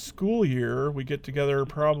school year. We get together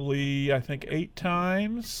probably, I think, 8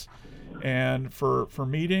 times. And for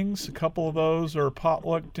meetings, a couple of those are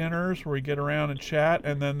potluck dinners where we get around and chat,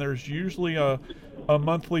 and then there's usually a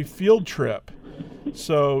monthly field trip.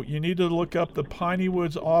 So you need to look up the Piney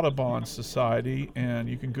Woods Audubon Society, and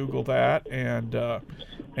you can Google that and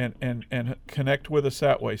connect with us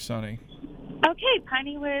that way, Sonny. Okay,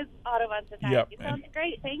 Piney Woods Audubon Society. Yep. Sounds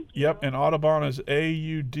great. Thank you. Yep, and Audubon is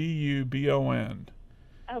AUDUBON.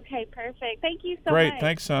 Okay, perfect. Thank you so much. Great,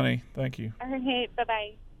 thanks, Sonny. Thank you. All right,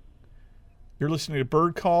 bye-bye. You're listening to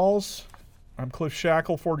Bird Calls. I'm Cliff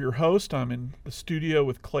Shackelford, your host. I'm in the studio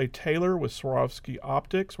with Clay Taylor with Swarovski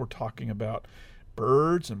Optics. We're talking about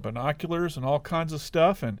birds and binoculars and all kinds of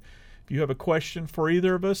stuff. And if you have a question for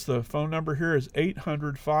either of us, the phone number here is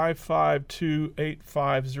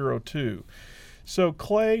 800-552-8502. So,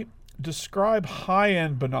 Clay, describe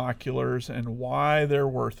high-end binoculars and why they're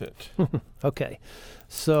worth it. Okay.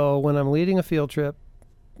 So when I'm leading a field trip,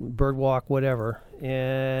 bird walk, whatever,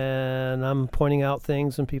 and I'm pointing out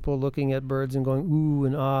things and people are looking at birds and going ooh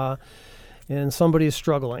and ah, and somebody is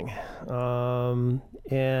struggling,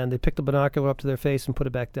 and they pick the binocular up to their face and put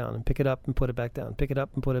it back down, and pick it up and put it back down, pick it up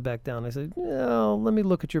and put it back down. I said, let me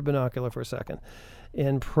look at your binocular for a second.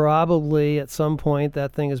 And probably at some point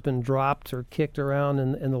that thing has been dropped or kicked around,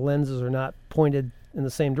 and the lenses are not pointed in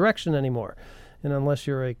the same direction anymore. And unless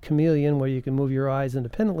you're a chameleon where you can move your eyes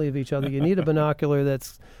independently of each other, you need a binocular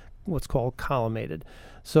that's what's called collimated.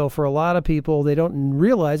 So for a lot of people, they don't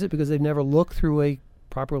realize it because they've never looked through a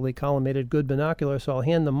properly collimated good binocular. So I'll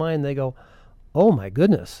hand them mine. They go, oh my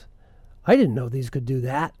goodness, I didn't know these could do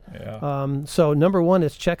that. Yeah. So number one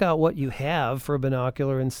is check out what you have for a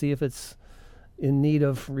binocular and see if it's in need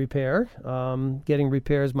of repair. Getting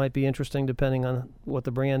repairs might be interesting depending on what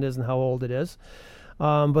the brand is and how old it is.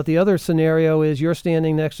 But the other scenario is you're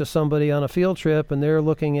standing next to somebody on a field trip and they're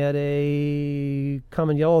looking at a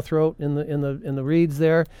common yellowthroat in the reeds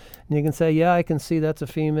there, and you can say, yeah, I can see that's a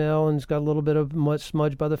female and it's got a little bit of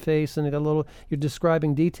smudge by the face and it got a little. You're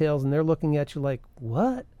describing details and they're looking at you like,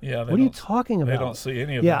 what? Yeah. What are you talking about? They don't see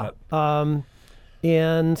any of that.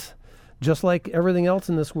 And just like everything else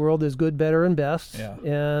in this world, there's good, better, and best. Yeah.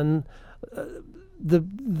 And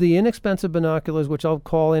the inexpensive binoculars, which I'll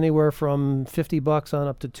call anywhere from $50 on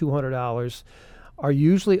up to $200, are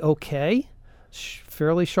usually okay,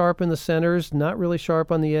 fairly sharp in the centers, not really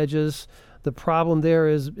sharp on the edges. The problem there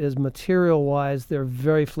is material-wise, they're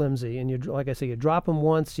very flimsy, and like I say, you drop them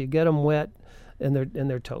once, you get them wet, and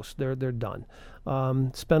they're toast. They're done.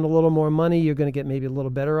 Spend a little more money, you're going to get maybe a little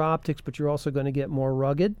better optics, but you're also going to get more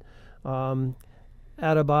rugged.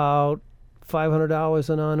 At about $500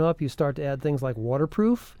 and on up, you start to add things like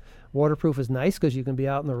waterproof. Waterproof is nice because you can be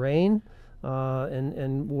out in the rain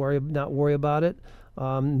and not worry about it.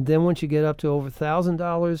 Then once you get up to over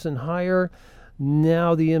 $1,000 and higher,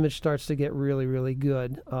 now the image starts to get really, really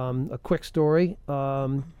good. A quick story.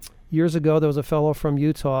 Years ago, there was a fellow from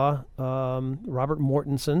Utah, Robert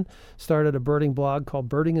Mortensen, started a birding blog called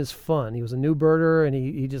Birding is Fun. He was a new birder, and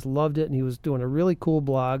he just loved it, and he was doing a really cool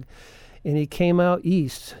blog. And he came out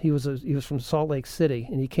east. He was from Salt Lake City,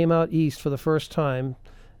 and he came out east for the first time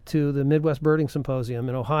to the Midwest Birding Symposium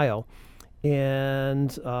in Ohio.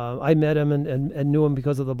 And I met him and knew him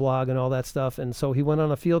because of the blog and all that stuff. And so he went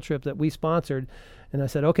on a field trip that we sponsored. And I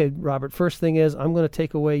said, okay, Robert, first thing is I'm going to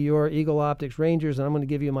take away your Eagle Optics Rangers, and I'm going to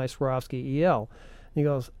give you my Swarovski EL. And he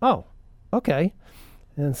goes, oh, okay.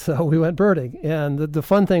 And so we went birding. And the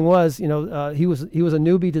fun thing was, he was a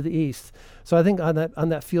newbie to the east. So I think on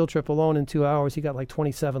that field trip alone in 2 hours, he got like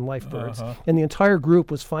 27 life birds. And the entire group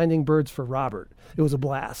was finding birds for Robert. It was a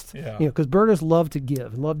blast. Yeah. Because birders love to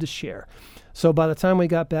give, love to share. So by the time we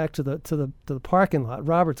got back to the parking lot,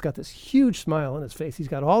 Robert's got this huge smile on his face. He's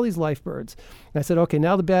got all these life birds. And I said, okay,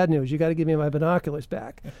 now the bad news. You got to give me my binoculars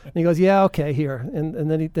back. And he goes, yeah, okay, here.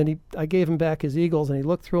 And then I gave him back his eagles, and he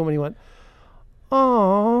looked through them and he went,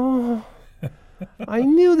 oh, I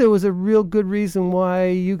knew there was a real good reason why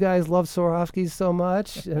you guys love Swarovskis so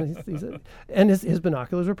much. And his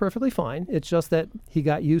binoculars are perfectly fine. It's just that he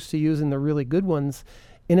got used to using the really good ones.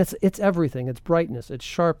 And it's everything. It's brightness, it's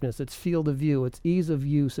sharpness, it's field of view, it's ease of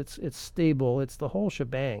use, it's stable, it's the whole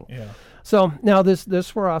shebang. Yeah. So now there's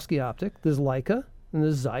Swarovski optic, there's Leica, and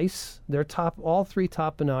there's Zeiss. They're all three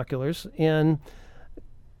top binoculars, and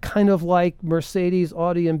kind of like Mercedes,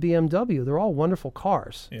 Audi, and BMW. They're all wonderful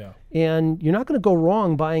cars. Yeah. And you're not going to go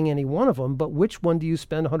wrong buying any one of them, but which one do you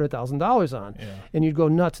spend $100,000 on? Yeah. And you'd go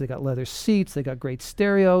nuts. They got leather seats, they got great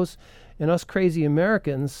stereos. And us crazy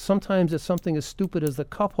Americans, sometimes it's something as stupid as the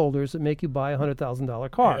cup holders that make you buy a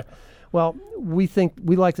 $100,000 car. Yeah. Well, we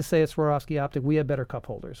like to say at Swarovski Optic, we have better cup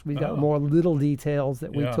holders. We got more little details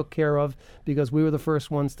that we took care of because we were the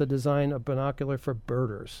first ones to design a binocular for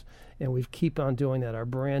birders. And we keep on doing that. Our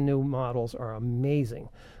brand new models are amazing.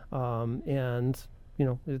 That's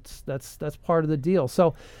part of the deal.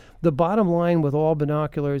 So the bottom line with all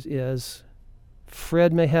binoculars is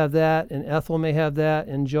Fred may have that, and Ethel may have that,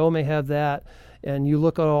 and Joe may have that, and you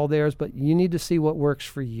look at all theirs, but you need to see what works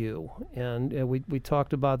for you. And we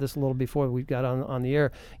talked about this a little before we got on the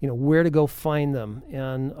air, where to go find them.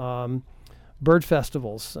 And bird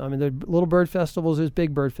festivals. I mean, there are little bird festivals, there's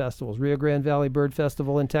big bird festivals. Rio Grande Valley Bird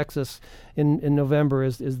Festival in Texas in November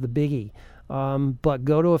is the biggie. But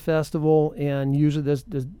go to a festival, and usually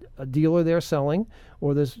there's a dealer there selling,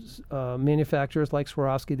 or there's manufacturers like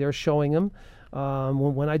Swarovski, they're showing them.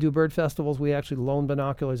 When I do bird festivals, we actually loan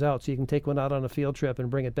binoculars out, so you can take one out on a field trip and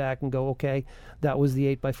bring it back and go, okay, that was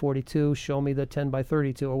the 8x42, show me the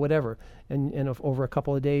 10x32 or whatever. And if over a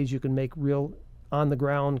couple of days, you can make real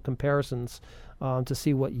on-the-ground comparisons to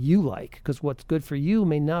see what you like, because what's good for you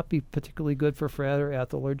may not be particularly good for Fred or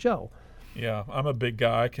Ethel or Joe. Yeah, I'm a big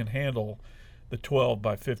guy. I can handle the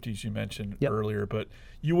 12x50s you mentioned earlier, but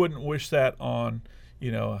you wouldn't wish that on, a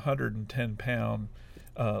 110-pound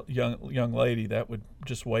young lady. That would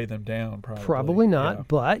just weigh them down, probably. Probably not,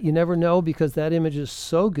 but you never know, because that image is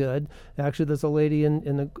so good. Actually, there's a lady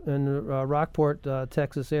in the Rockport,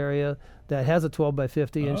 Texas area that has a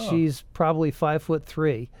 12x50, and she's probably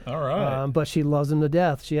 5'3". All right. But she loves them to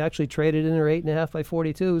death. She actually traded in her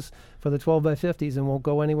 8.5x42s for the 12x50s and won't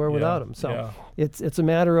go anywhere without them. So it's a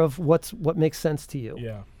matter of what makes sense to you.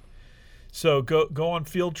 Yeah. So go on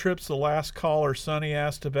field trips. The last caller, Sunny,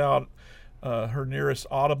 asked about her nearest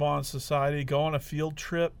Audubon Society. Go on a field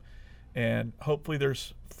trip, and hopefully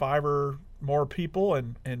there's 5 or more people,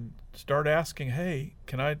 and start asking, hey,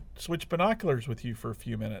 can I switch binoculars with you for a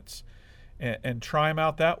few minutes? And try them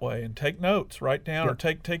out that way, and take notes, write down, or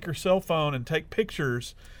take your cell phone and take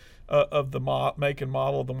pictures of the make and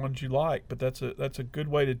model of the ones you like. But that's a good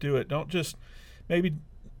way to do it. Don't just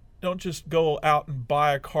go out and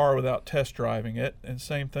buy a car without test driving it. And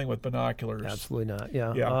same thing with binoculars. Absolutely not.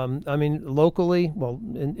 Yeah. I mean, locally, well,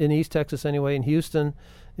 in East Texas anyway, in Houston,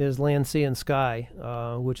 is Land, Sea, and Sky,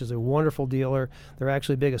 which is a wonderful dealer. They're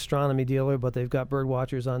actually a big astronomy dealer, but they've got bird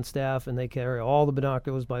watchers on staff, and they carry all the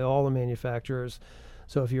binoculars by all the manufacturers.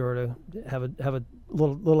 So if you were to have a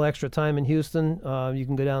little extra time in Houston, you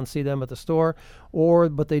can go down and see them at the store,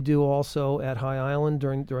 but they do also at High Island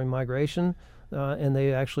during migration, and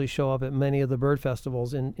they actually show up at many of the bird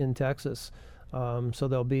festivals in Texas. So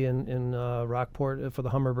they'll be in Rockport for the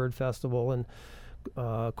Hummingbird Festival, and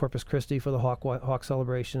Corpus Christi for the Hawk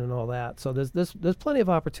Celebration and all that. So there's plenty of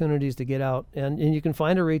opportunities to get out, and you can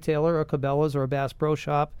find a retailer, a Cabela's or a Bass Pro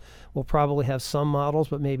Shop will probably have some models,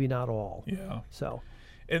 but maybe not all. Yeah. So.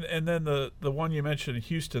 And then the one you mentioned in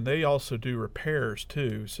Houston, they also do repairs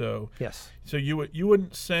too. So yes. So you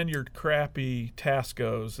wouldn't send your crappy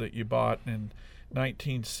Tascos that you bought in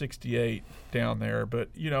 1968 down there, but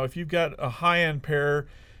if you've got a high-end pair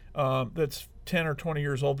that's 10 or 20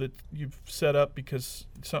 years old that you've set up because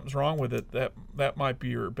something's wrong with it, that might be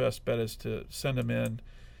your best bet, is to send them in,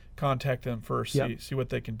 contact them first, see what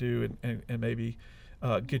they can do, and maybe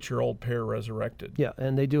get your old pair resurrected. Yeah,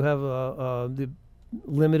 and they do have the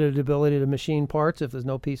limited ability to machine parts if there's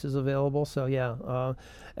no pieces available. So yeah,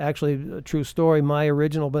 actually, a true story. My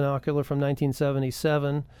original binocular from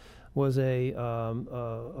 1977 was a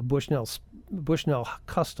Bushnell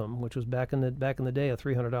Custom, which was back in the day a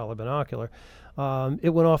 $300 binocular. It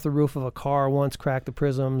went off the roof of a car once, cracked the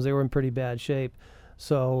prisms. They were in pretty bad shape.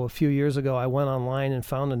 So a few years ago, I went online and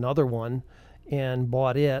found another one, and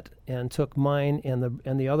bought it, and took mine and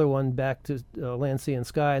the other one back to Land, Sea, and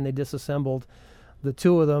Sky, and they disassembled the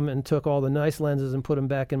two of them and took all the nice lenses and put them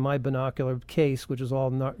back in my binocular case, which is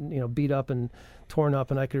all beat up and torn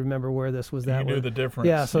up, and I could remember where this was. That you knew the difference.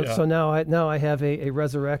 Yeah. So now I have a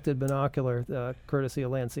resurrected binocular, courtesy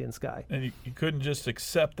of Land, Sea, and Sky. And you couldn't just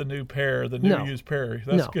accept the new pair, the new used pair.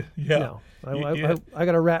 That's good. Yeah. No. I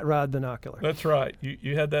got a rat rod binocular. That's right.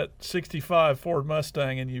 You had that 65 Ford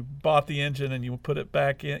Mustang, and you bought the engine and you put it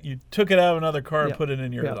back in. You took it out of another car and put it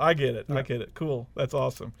in yours. I get it. I get it. Cool. That's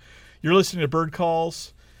awesome. You're listening to Bird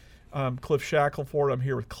Calls. I'm Cliff Shackelford. I'm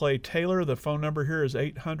here with Clay Taylor. The phone number here is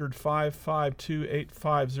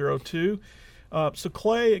 800-552-8502. So,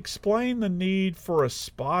 Clay, explain the need for a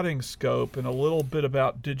spotting scope and a little bit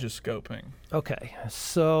about digiscoping. Okay.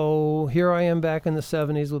 So here I am back in the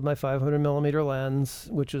 70s with my 500 millimeter lens,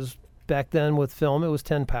 which is back then with film, it was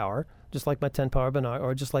 10 power, just like my 10 power binocular,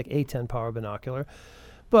 or just like a 10 power binocular.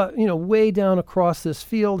 But, way down across this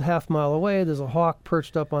field, half mile away, there's a hawk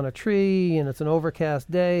perched up on a tree, and it's an overcast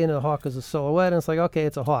day, and the hawk is a silhouette, and it's like, okay,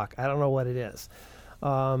 it's a hawk. I don't know what it is.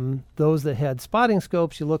 Those that had spotting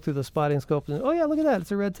scopes, you look through the spotting scope, and, oh, yeah, look at that.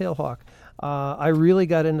 It's a red-tailed hawk. I really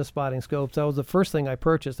got into spotting scopes. That was the first thing I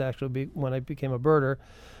purchased, actually, when I became a birder,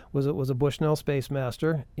 was a Bushnell Space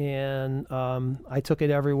Master, and I took it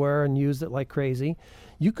everywhere and used it like crazy.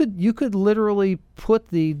 You could literally put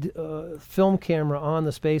the film camera on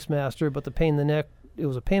the Space Master, but it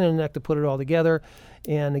was a pain in the neck to put it all together,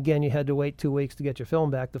 and again, you had to wait 2 weeks to get your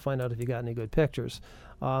film back to find out if you got any good pictures.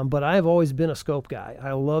 But I've always been a scope guy.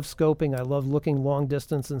 I love scoping. I love looking long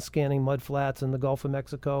distance and scanning mud flats in the Gulf of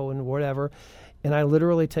Mexico and whatever. And I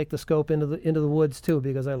literally take the scope into the woods too,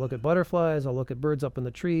 because I look at butterflies, I look at birds up in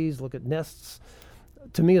the trees, look at nests.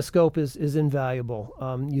 To me, a scope is invaluable.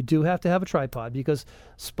 You do have to have a tripod, because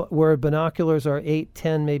where binoculars are 8,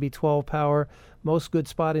 10, maybe 12 power, most good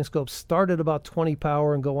spotting scopes start at about 20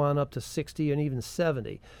 power and go on up to 60 and even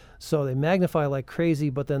 70. So they magnify like crazy,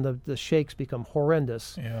 but then the shakes become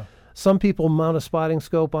horrendous. Yeah. Some people mount a spotting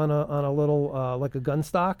scope on a little like a gun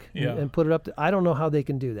stock and put it up. I don't know how they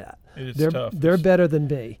can do that. It's tough. They're better than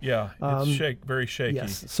me. Yeah, it's very shaky.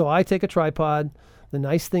 Yes. So I take a tripod. The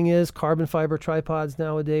nice thing is carbon fiber tripods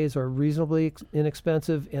nowadays are reasonably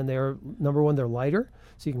inexpensive, and they're, number one, they're lighter,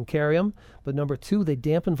 so you can carry them. But number two, they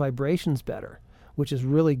dampen vibrations better, which is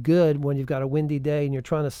really good when you've got a windy day and you're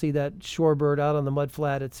trying to see that shorebird out on the mud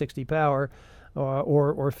flat at 60 power,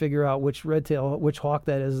 or figure out which hawk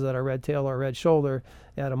that is that a red tail or a red shoulder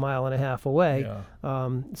at 1.5 miles away.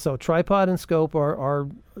 Yeah. So tripod and scope are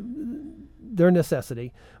their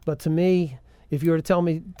necessity. But to me, if you were to tell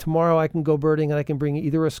me tomorrow I can go birding and I can bring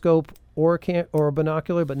either a scope or a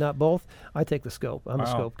binocular, but not both, I take the scope. I'm a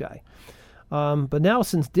scope guy. But now,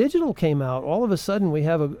 since digital came out, all of a sudden we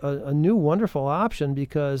have a new wonderful option,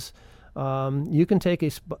 because you can take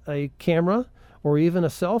a camera or even a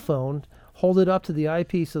cell phone, hold it up to the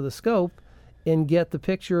eyepiece of the scope, and get the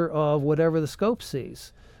picture of whatever the scope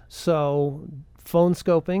sees. So phone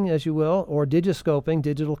scoping, as you will, or digiscoping,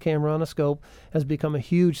 digital camera on a scope, has become a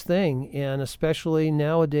huge thing, and especially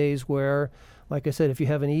nowadays where, like I said, if you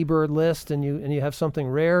have an eBird list and you have something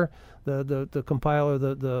rare, the compiler,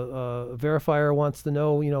 the verifier wants to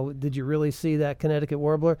know, did you really see that Connecticut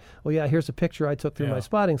warbler? Well, yeah, here's a picture I took through my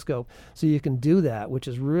spotting scope. So you can do that, which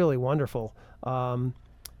is really wonderful. And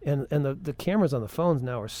the cameras on the phones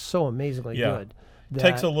now are so amazingly good.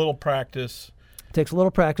 Takes a little practice. Takes a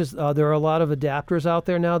little practice. There are a lot of adapters out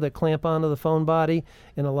there now that clamp onto the phone body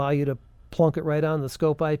and allow you to plunk it right on the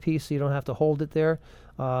scope eyepiece, so you don't have to hold it there.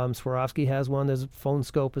 Swarovski has one. There's Phone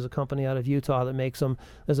Scope is a company out of Utah that makes them.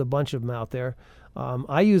 There's a bunch of them out there.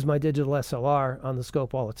 I use my digital SLR on the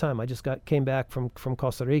scope all the time. I just came back from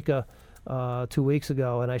Costa Rica 2 weeks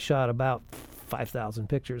ago, and I shot about 5,000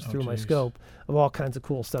 pictures through my scope of all kinds of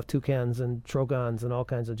cool stuff, toucans and trogons and all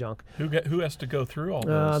kinds of junk. Who has to go through all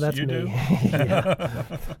this? That's you me. Do?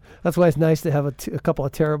 That's why it's nice to have a couple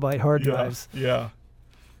of terabyte hard drives. Yeah.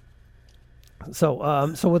 So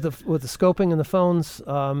with the scoping and the phones,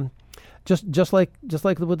 just like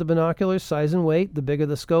with the binoculars, size and weight. The bigger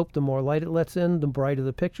the scope, the more light it lets in, the brighter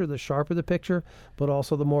the picture, the sharper the picture, but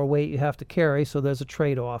also the more weight you have to carry. So there's a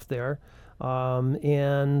trade-off there.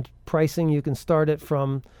 And pricing, you can start it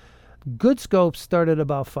from good scopes start at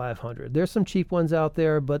about $500. There's some cheap ones out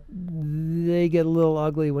there, but they get a little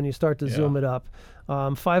ugly when you start to zoom it up.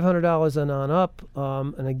 $500 and on up.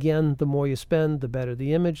 And again, the more you spend, the better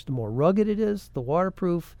the image, the more rugged it is, the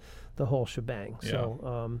waterproof, the whole shebang. Yeah.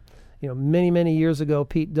 So, many, many years ago,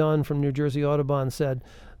 Pete Dunn from New Jersey Audubon said,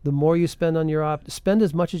 the more you spend on your spend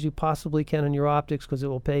as much as you possibly can on your optics, because it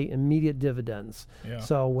will pay immediate dividends. Yeah.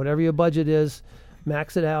 So whatever your budget is,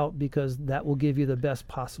 max it out, because that will give you the best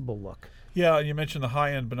possible look. Yeah, you mentioned the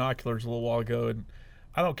high-end binoculars a little while ago, and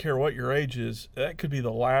I don't care what your age is, that could be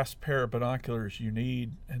the last pair of binoculars you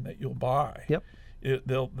need and that you'll buy. Yep.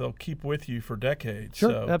 They'll keep with you for decades.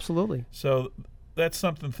 Sure, absolutely. So that's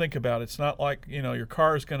something to think about. It's not like, your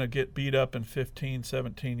car is going to get beat up in 15,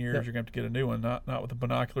 17 years. You're going to have to get a new one, not with the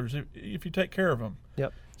binoculars, if you take care of them.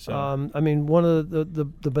 Yep. So one of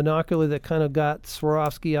the binocular that kind of got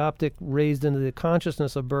Swarovski optic raised into the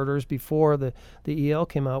consciousness of birders before the EL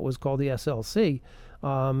came out was called the SLC.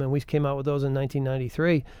 And we came out with those in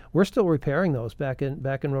 1993. We're still repairing those back in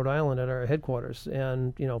Rhode Island at our headquarters.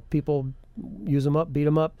 And, people use them up, beat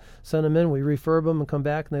them up, send them in. We refurb them and come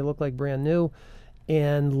back, and they look like brand new.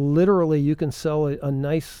 And literally, you can sell a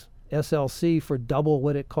nice SLC for double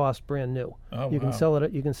what it cost brand new. Oh, you can sell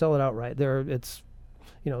it. You can sell it outright.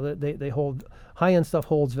 They hold high-end stuff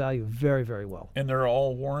holds value very, very well. And they're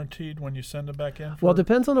all warranted when you send them back in? Well, it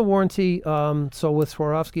depends on the warranty. So with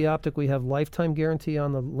Swarovski Optic, we have lifetime guarantee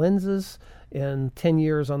on the lenses and 10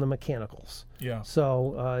 years on the mechanicals. Yeah.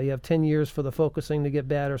 So you have 10 years for the focusing to get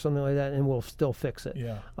bad or something like that, and we'll still fix it.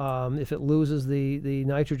 Yeah. If it loses the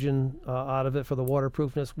nitrogen out of it for the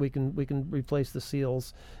waterproofness, we can replace the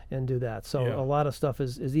seals and do that. So a lot of stuff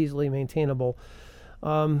is easily maintainable.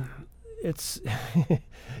 It's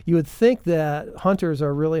you would think that hunters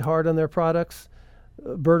are really hard on their products.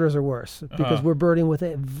 Birders are worse because we're birding with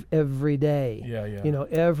it every day. Yeah.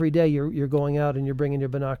 Every day you're going out and you're bringing your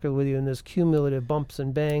binocular with you, and there's cumulative bumps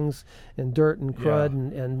and bangs and dirt and crud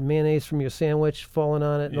and mayonnaise from your sandwich falling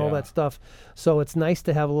on it and all that stuff. So it's nice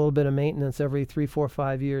to have a little bit of maintenance every 3, 4,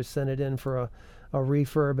 5 years. Send it in for a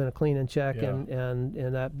refurb and a clean and check, and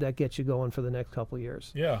that gets you going for the next couple of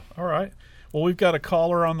years. Yeah. All right. Well, we've got a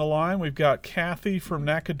caller on the line. We've got Kathy from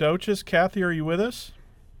Nacogdoches. Kathy, are you with us?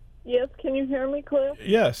 Yes, can you hear me, Cliff?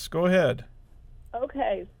 Yes, go ahead.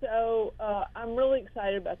 Okay, so I'm really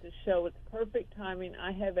excited about this show. It's perfect timing.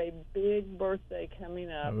 I have a big birthday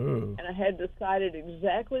coming up, and I had decided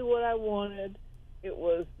exactly what I wanted. It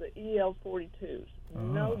was the EL42s,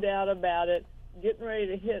 no doubt about it. Getting ready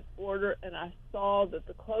to hit order, and I saw that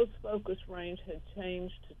the close focus range had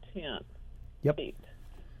changed to 10 feet.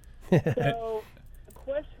 So the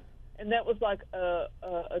question, and that was like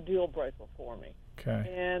a deal breaker for me. Okay.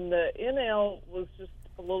 And the NL was just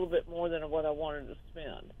a little bit more than what I wanted to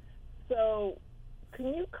spend. So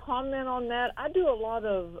can you comment on that? I do a lot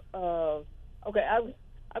of,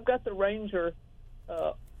 I've got the Ranger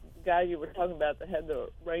guy you were talking about that had the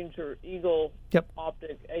Ranger Eagle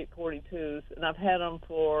Optic 842s, and I've had them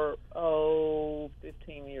for,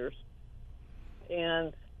 15 years.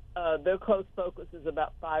 And their close focus is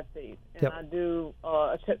about 5 feet. And I do,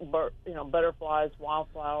 I check butterflies,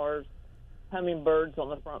 wildflowers, hummingbirds on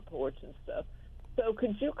the front porch and stuff. So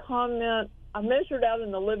could you comment? I measured out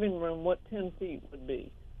in the living room what 10 feet would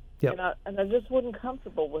be. Yep. And I just wasn't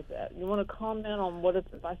comfortable with that. You want to comment on what if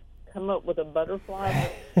I come up with a butterfly?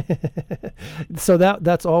 So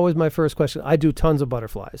that's always my first question. I do tons of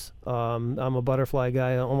butterflies. I'm a butterfly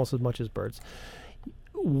guy almost as much as birds.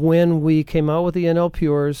 When we came out with the NL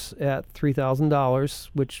Pures at $3,000,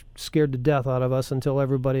 which scared the death out of us until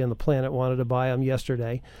everybody on the planet wanted to buy them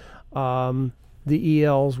yesterday, the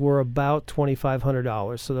ELs were about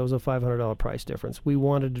 $2,500, so there was a $500 price difference. We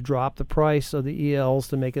wanted to drop the price of the ELs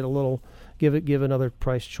to make it a little, give another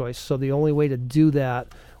price choice. So the only way to do that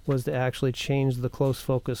was to actually change the close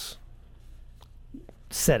focus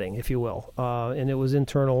setting, if you will, and it was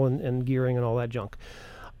internal and gearing and all that junk.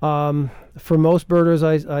 For most birders,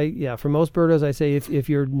 I say if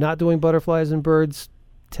you're not doing butterflies and birds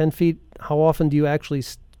 10 feet, how often do you actually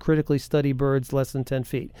critically study birds less than 10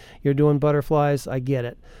 feet? You're doing butterflies, I get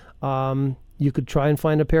it. You could try and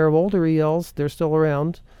find a pair of older ELs. They're still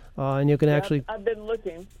around. And you can actually... I've been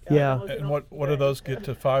looking. Yeah. And what do those get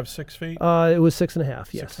to, 5-6 feet? It was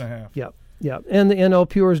 6.5, yes. 6.5. Yep. Yeah, and the NL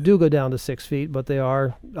Pures do go down to 6 feet, but they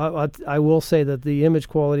are. I will say that the image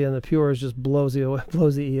quality on the Pures just blows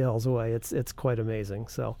the ELs away. It's quite amazing.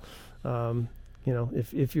 So,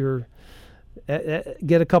 if you're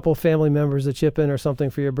get a couple family members to chip in or something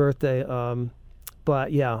for your birthday.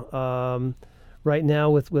 But yeah, right now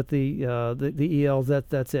with the ELs,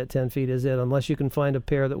 that's it. 10 feet is it, unless you can find a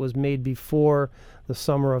pair that was made before the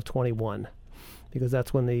summer of 21, because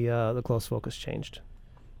that's when the close focus changed.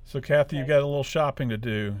 So, Kathy, you've got a little shopping to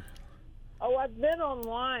do. Oh, I've been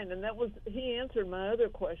online, and he answered my other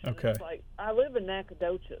question. Okay. It's like, I live in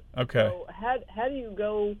Nacogdoches. Okay. So how do you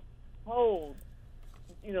go hold,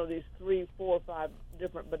 these 3, 4, 5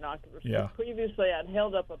 different binoculars? Yeah. Previously, I'd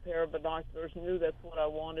held up a pair of binoculars, knew that's what I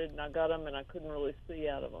wanted, and I got them, and I couldn't really see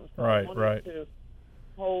out of them. So I wanted to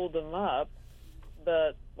hold them up,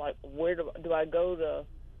 but, like, where do I go to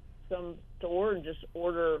some store and just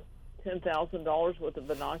order $10,000 worth of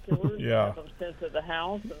binoculars, have them sent to the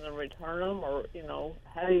house, and then return them, or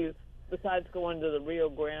how do you, besides going to the Rio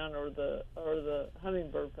Grande or the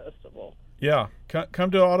Hummingbird Festival? Yeah, come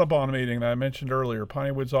to Audubon meeting that I mentioned earlier, Piney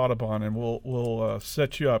Woods Audubon, and we'll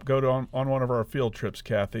set you up. Go to on one of our field trips,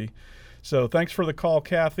 Kathy. So thanks for the call,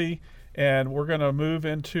 Kathy, and we're going to move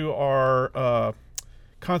into our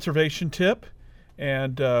conservation tip.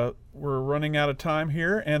 And we're running out of time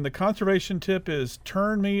here. And the conservation tip is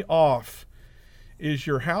turn me off. Is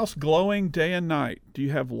your house glowing day and night? Do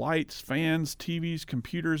you have lights, fans, TVs,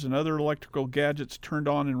 computers, and other electrical gadgets turned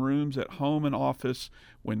on in rooms at home and office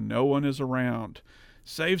when no one is around?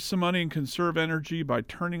 Save some money and conserve energy by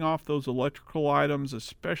turning off those electrical items,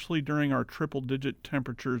 especially during our triple-digit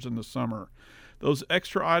temperatures in the summer. Those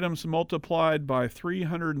extra items multiplied by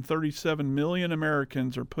 337 million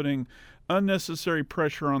Americans are putting unnecessary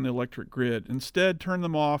pressure on the electric grid. Instead, turn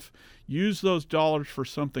them off. Use those dollars for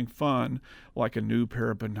something fun, like a new pair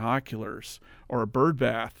of binoculars or a bird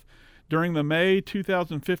bath. During the May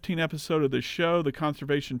 2015 episode of this show, the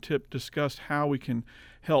Conservation Tip discussed how we can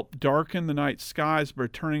help darken the night skies by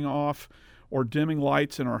turning off or dimming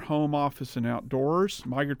lights in our home, office, and outdoors.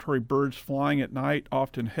 Migratory birds flying at night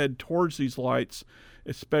often head towards these lights,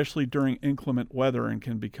 especially during inclement weather, and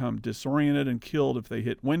can become disoriented and killed if they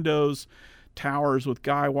hit windows, towers with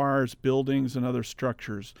guy wires, buildings, and other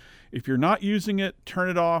structures. If you're not using it, turn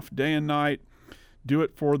it off day and night. Do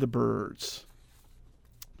it for the birds.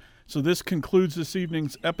 So this concludes this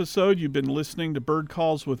evening's episode. You've been listening to Bird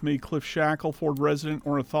Calls with me, Cliff Shackelford, resident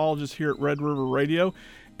ornithologist here at Red River Radio,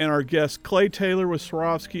 and our guest, Clay Taylor with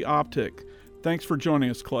Swarovski Optic. Thanks for joining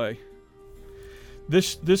us, Clay.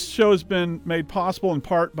 This show has been made possible in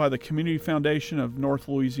part by the Community Foundation of North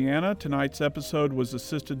Louisiana. Tonight's episode was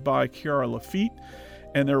assisted by Kiara Lafitte,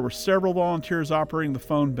 and there were several volunteers operating the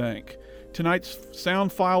phone bank. Tonight's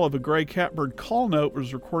sound file of a Gray Catbird call note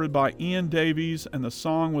was recorded by Ian Davies, and the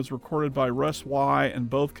song was recorded by Russ Y., and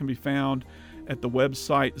both can be found at the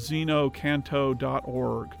website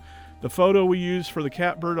zenocanto.org. The photo we used for the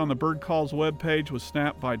catbird on the Bird Calls webpage was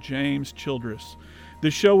snapped by James Childress.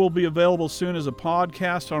 This show will be available soon as a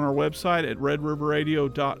podcast on our website at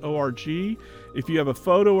redriverradio.org. If you have a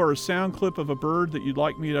photo or a sound clip of a bird that you'd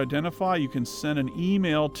like me to identify, you can send an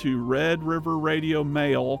email to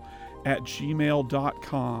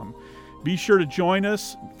redriverradiomail@gmail.com. Be sure to join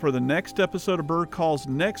us for the next episode of Bird Calls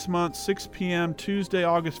next month, 6 p.m., Tuesday,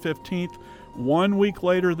 August 15th, 1 week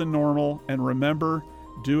later than normal. And remember,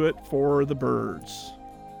 do it for the birds.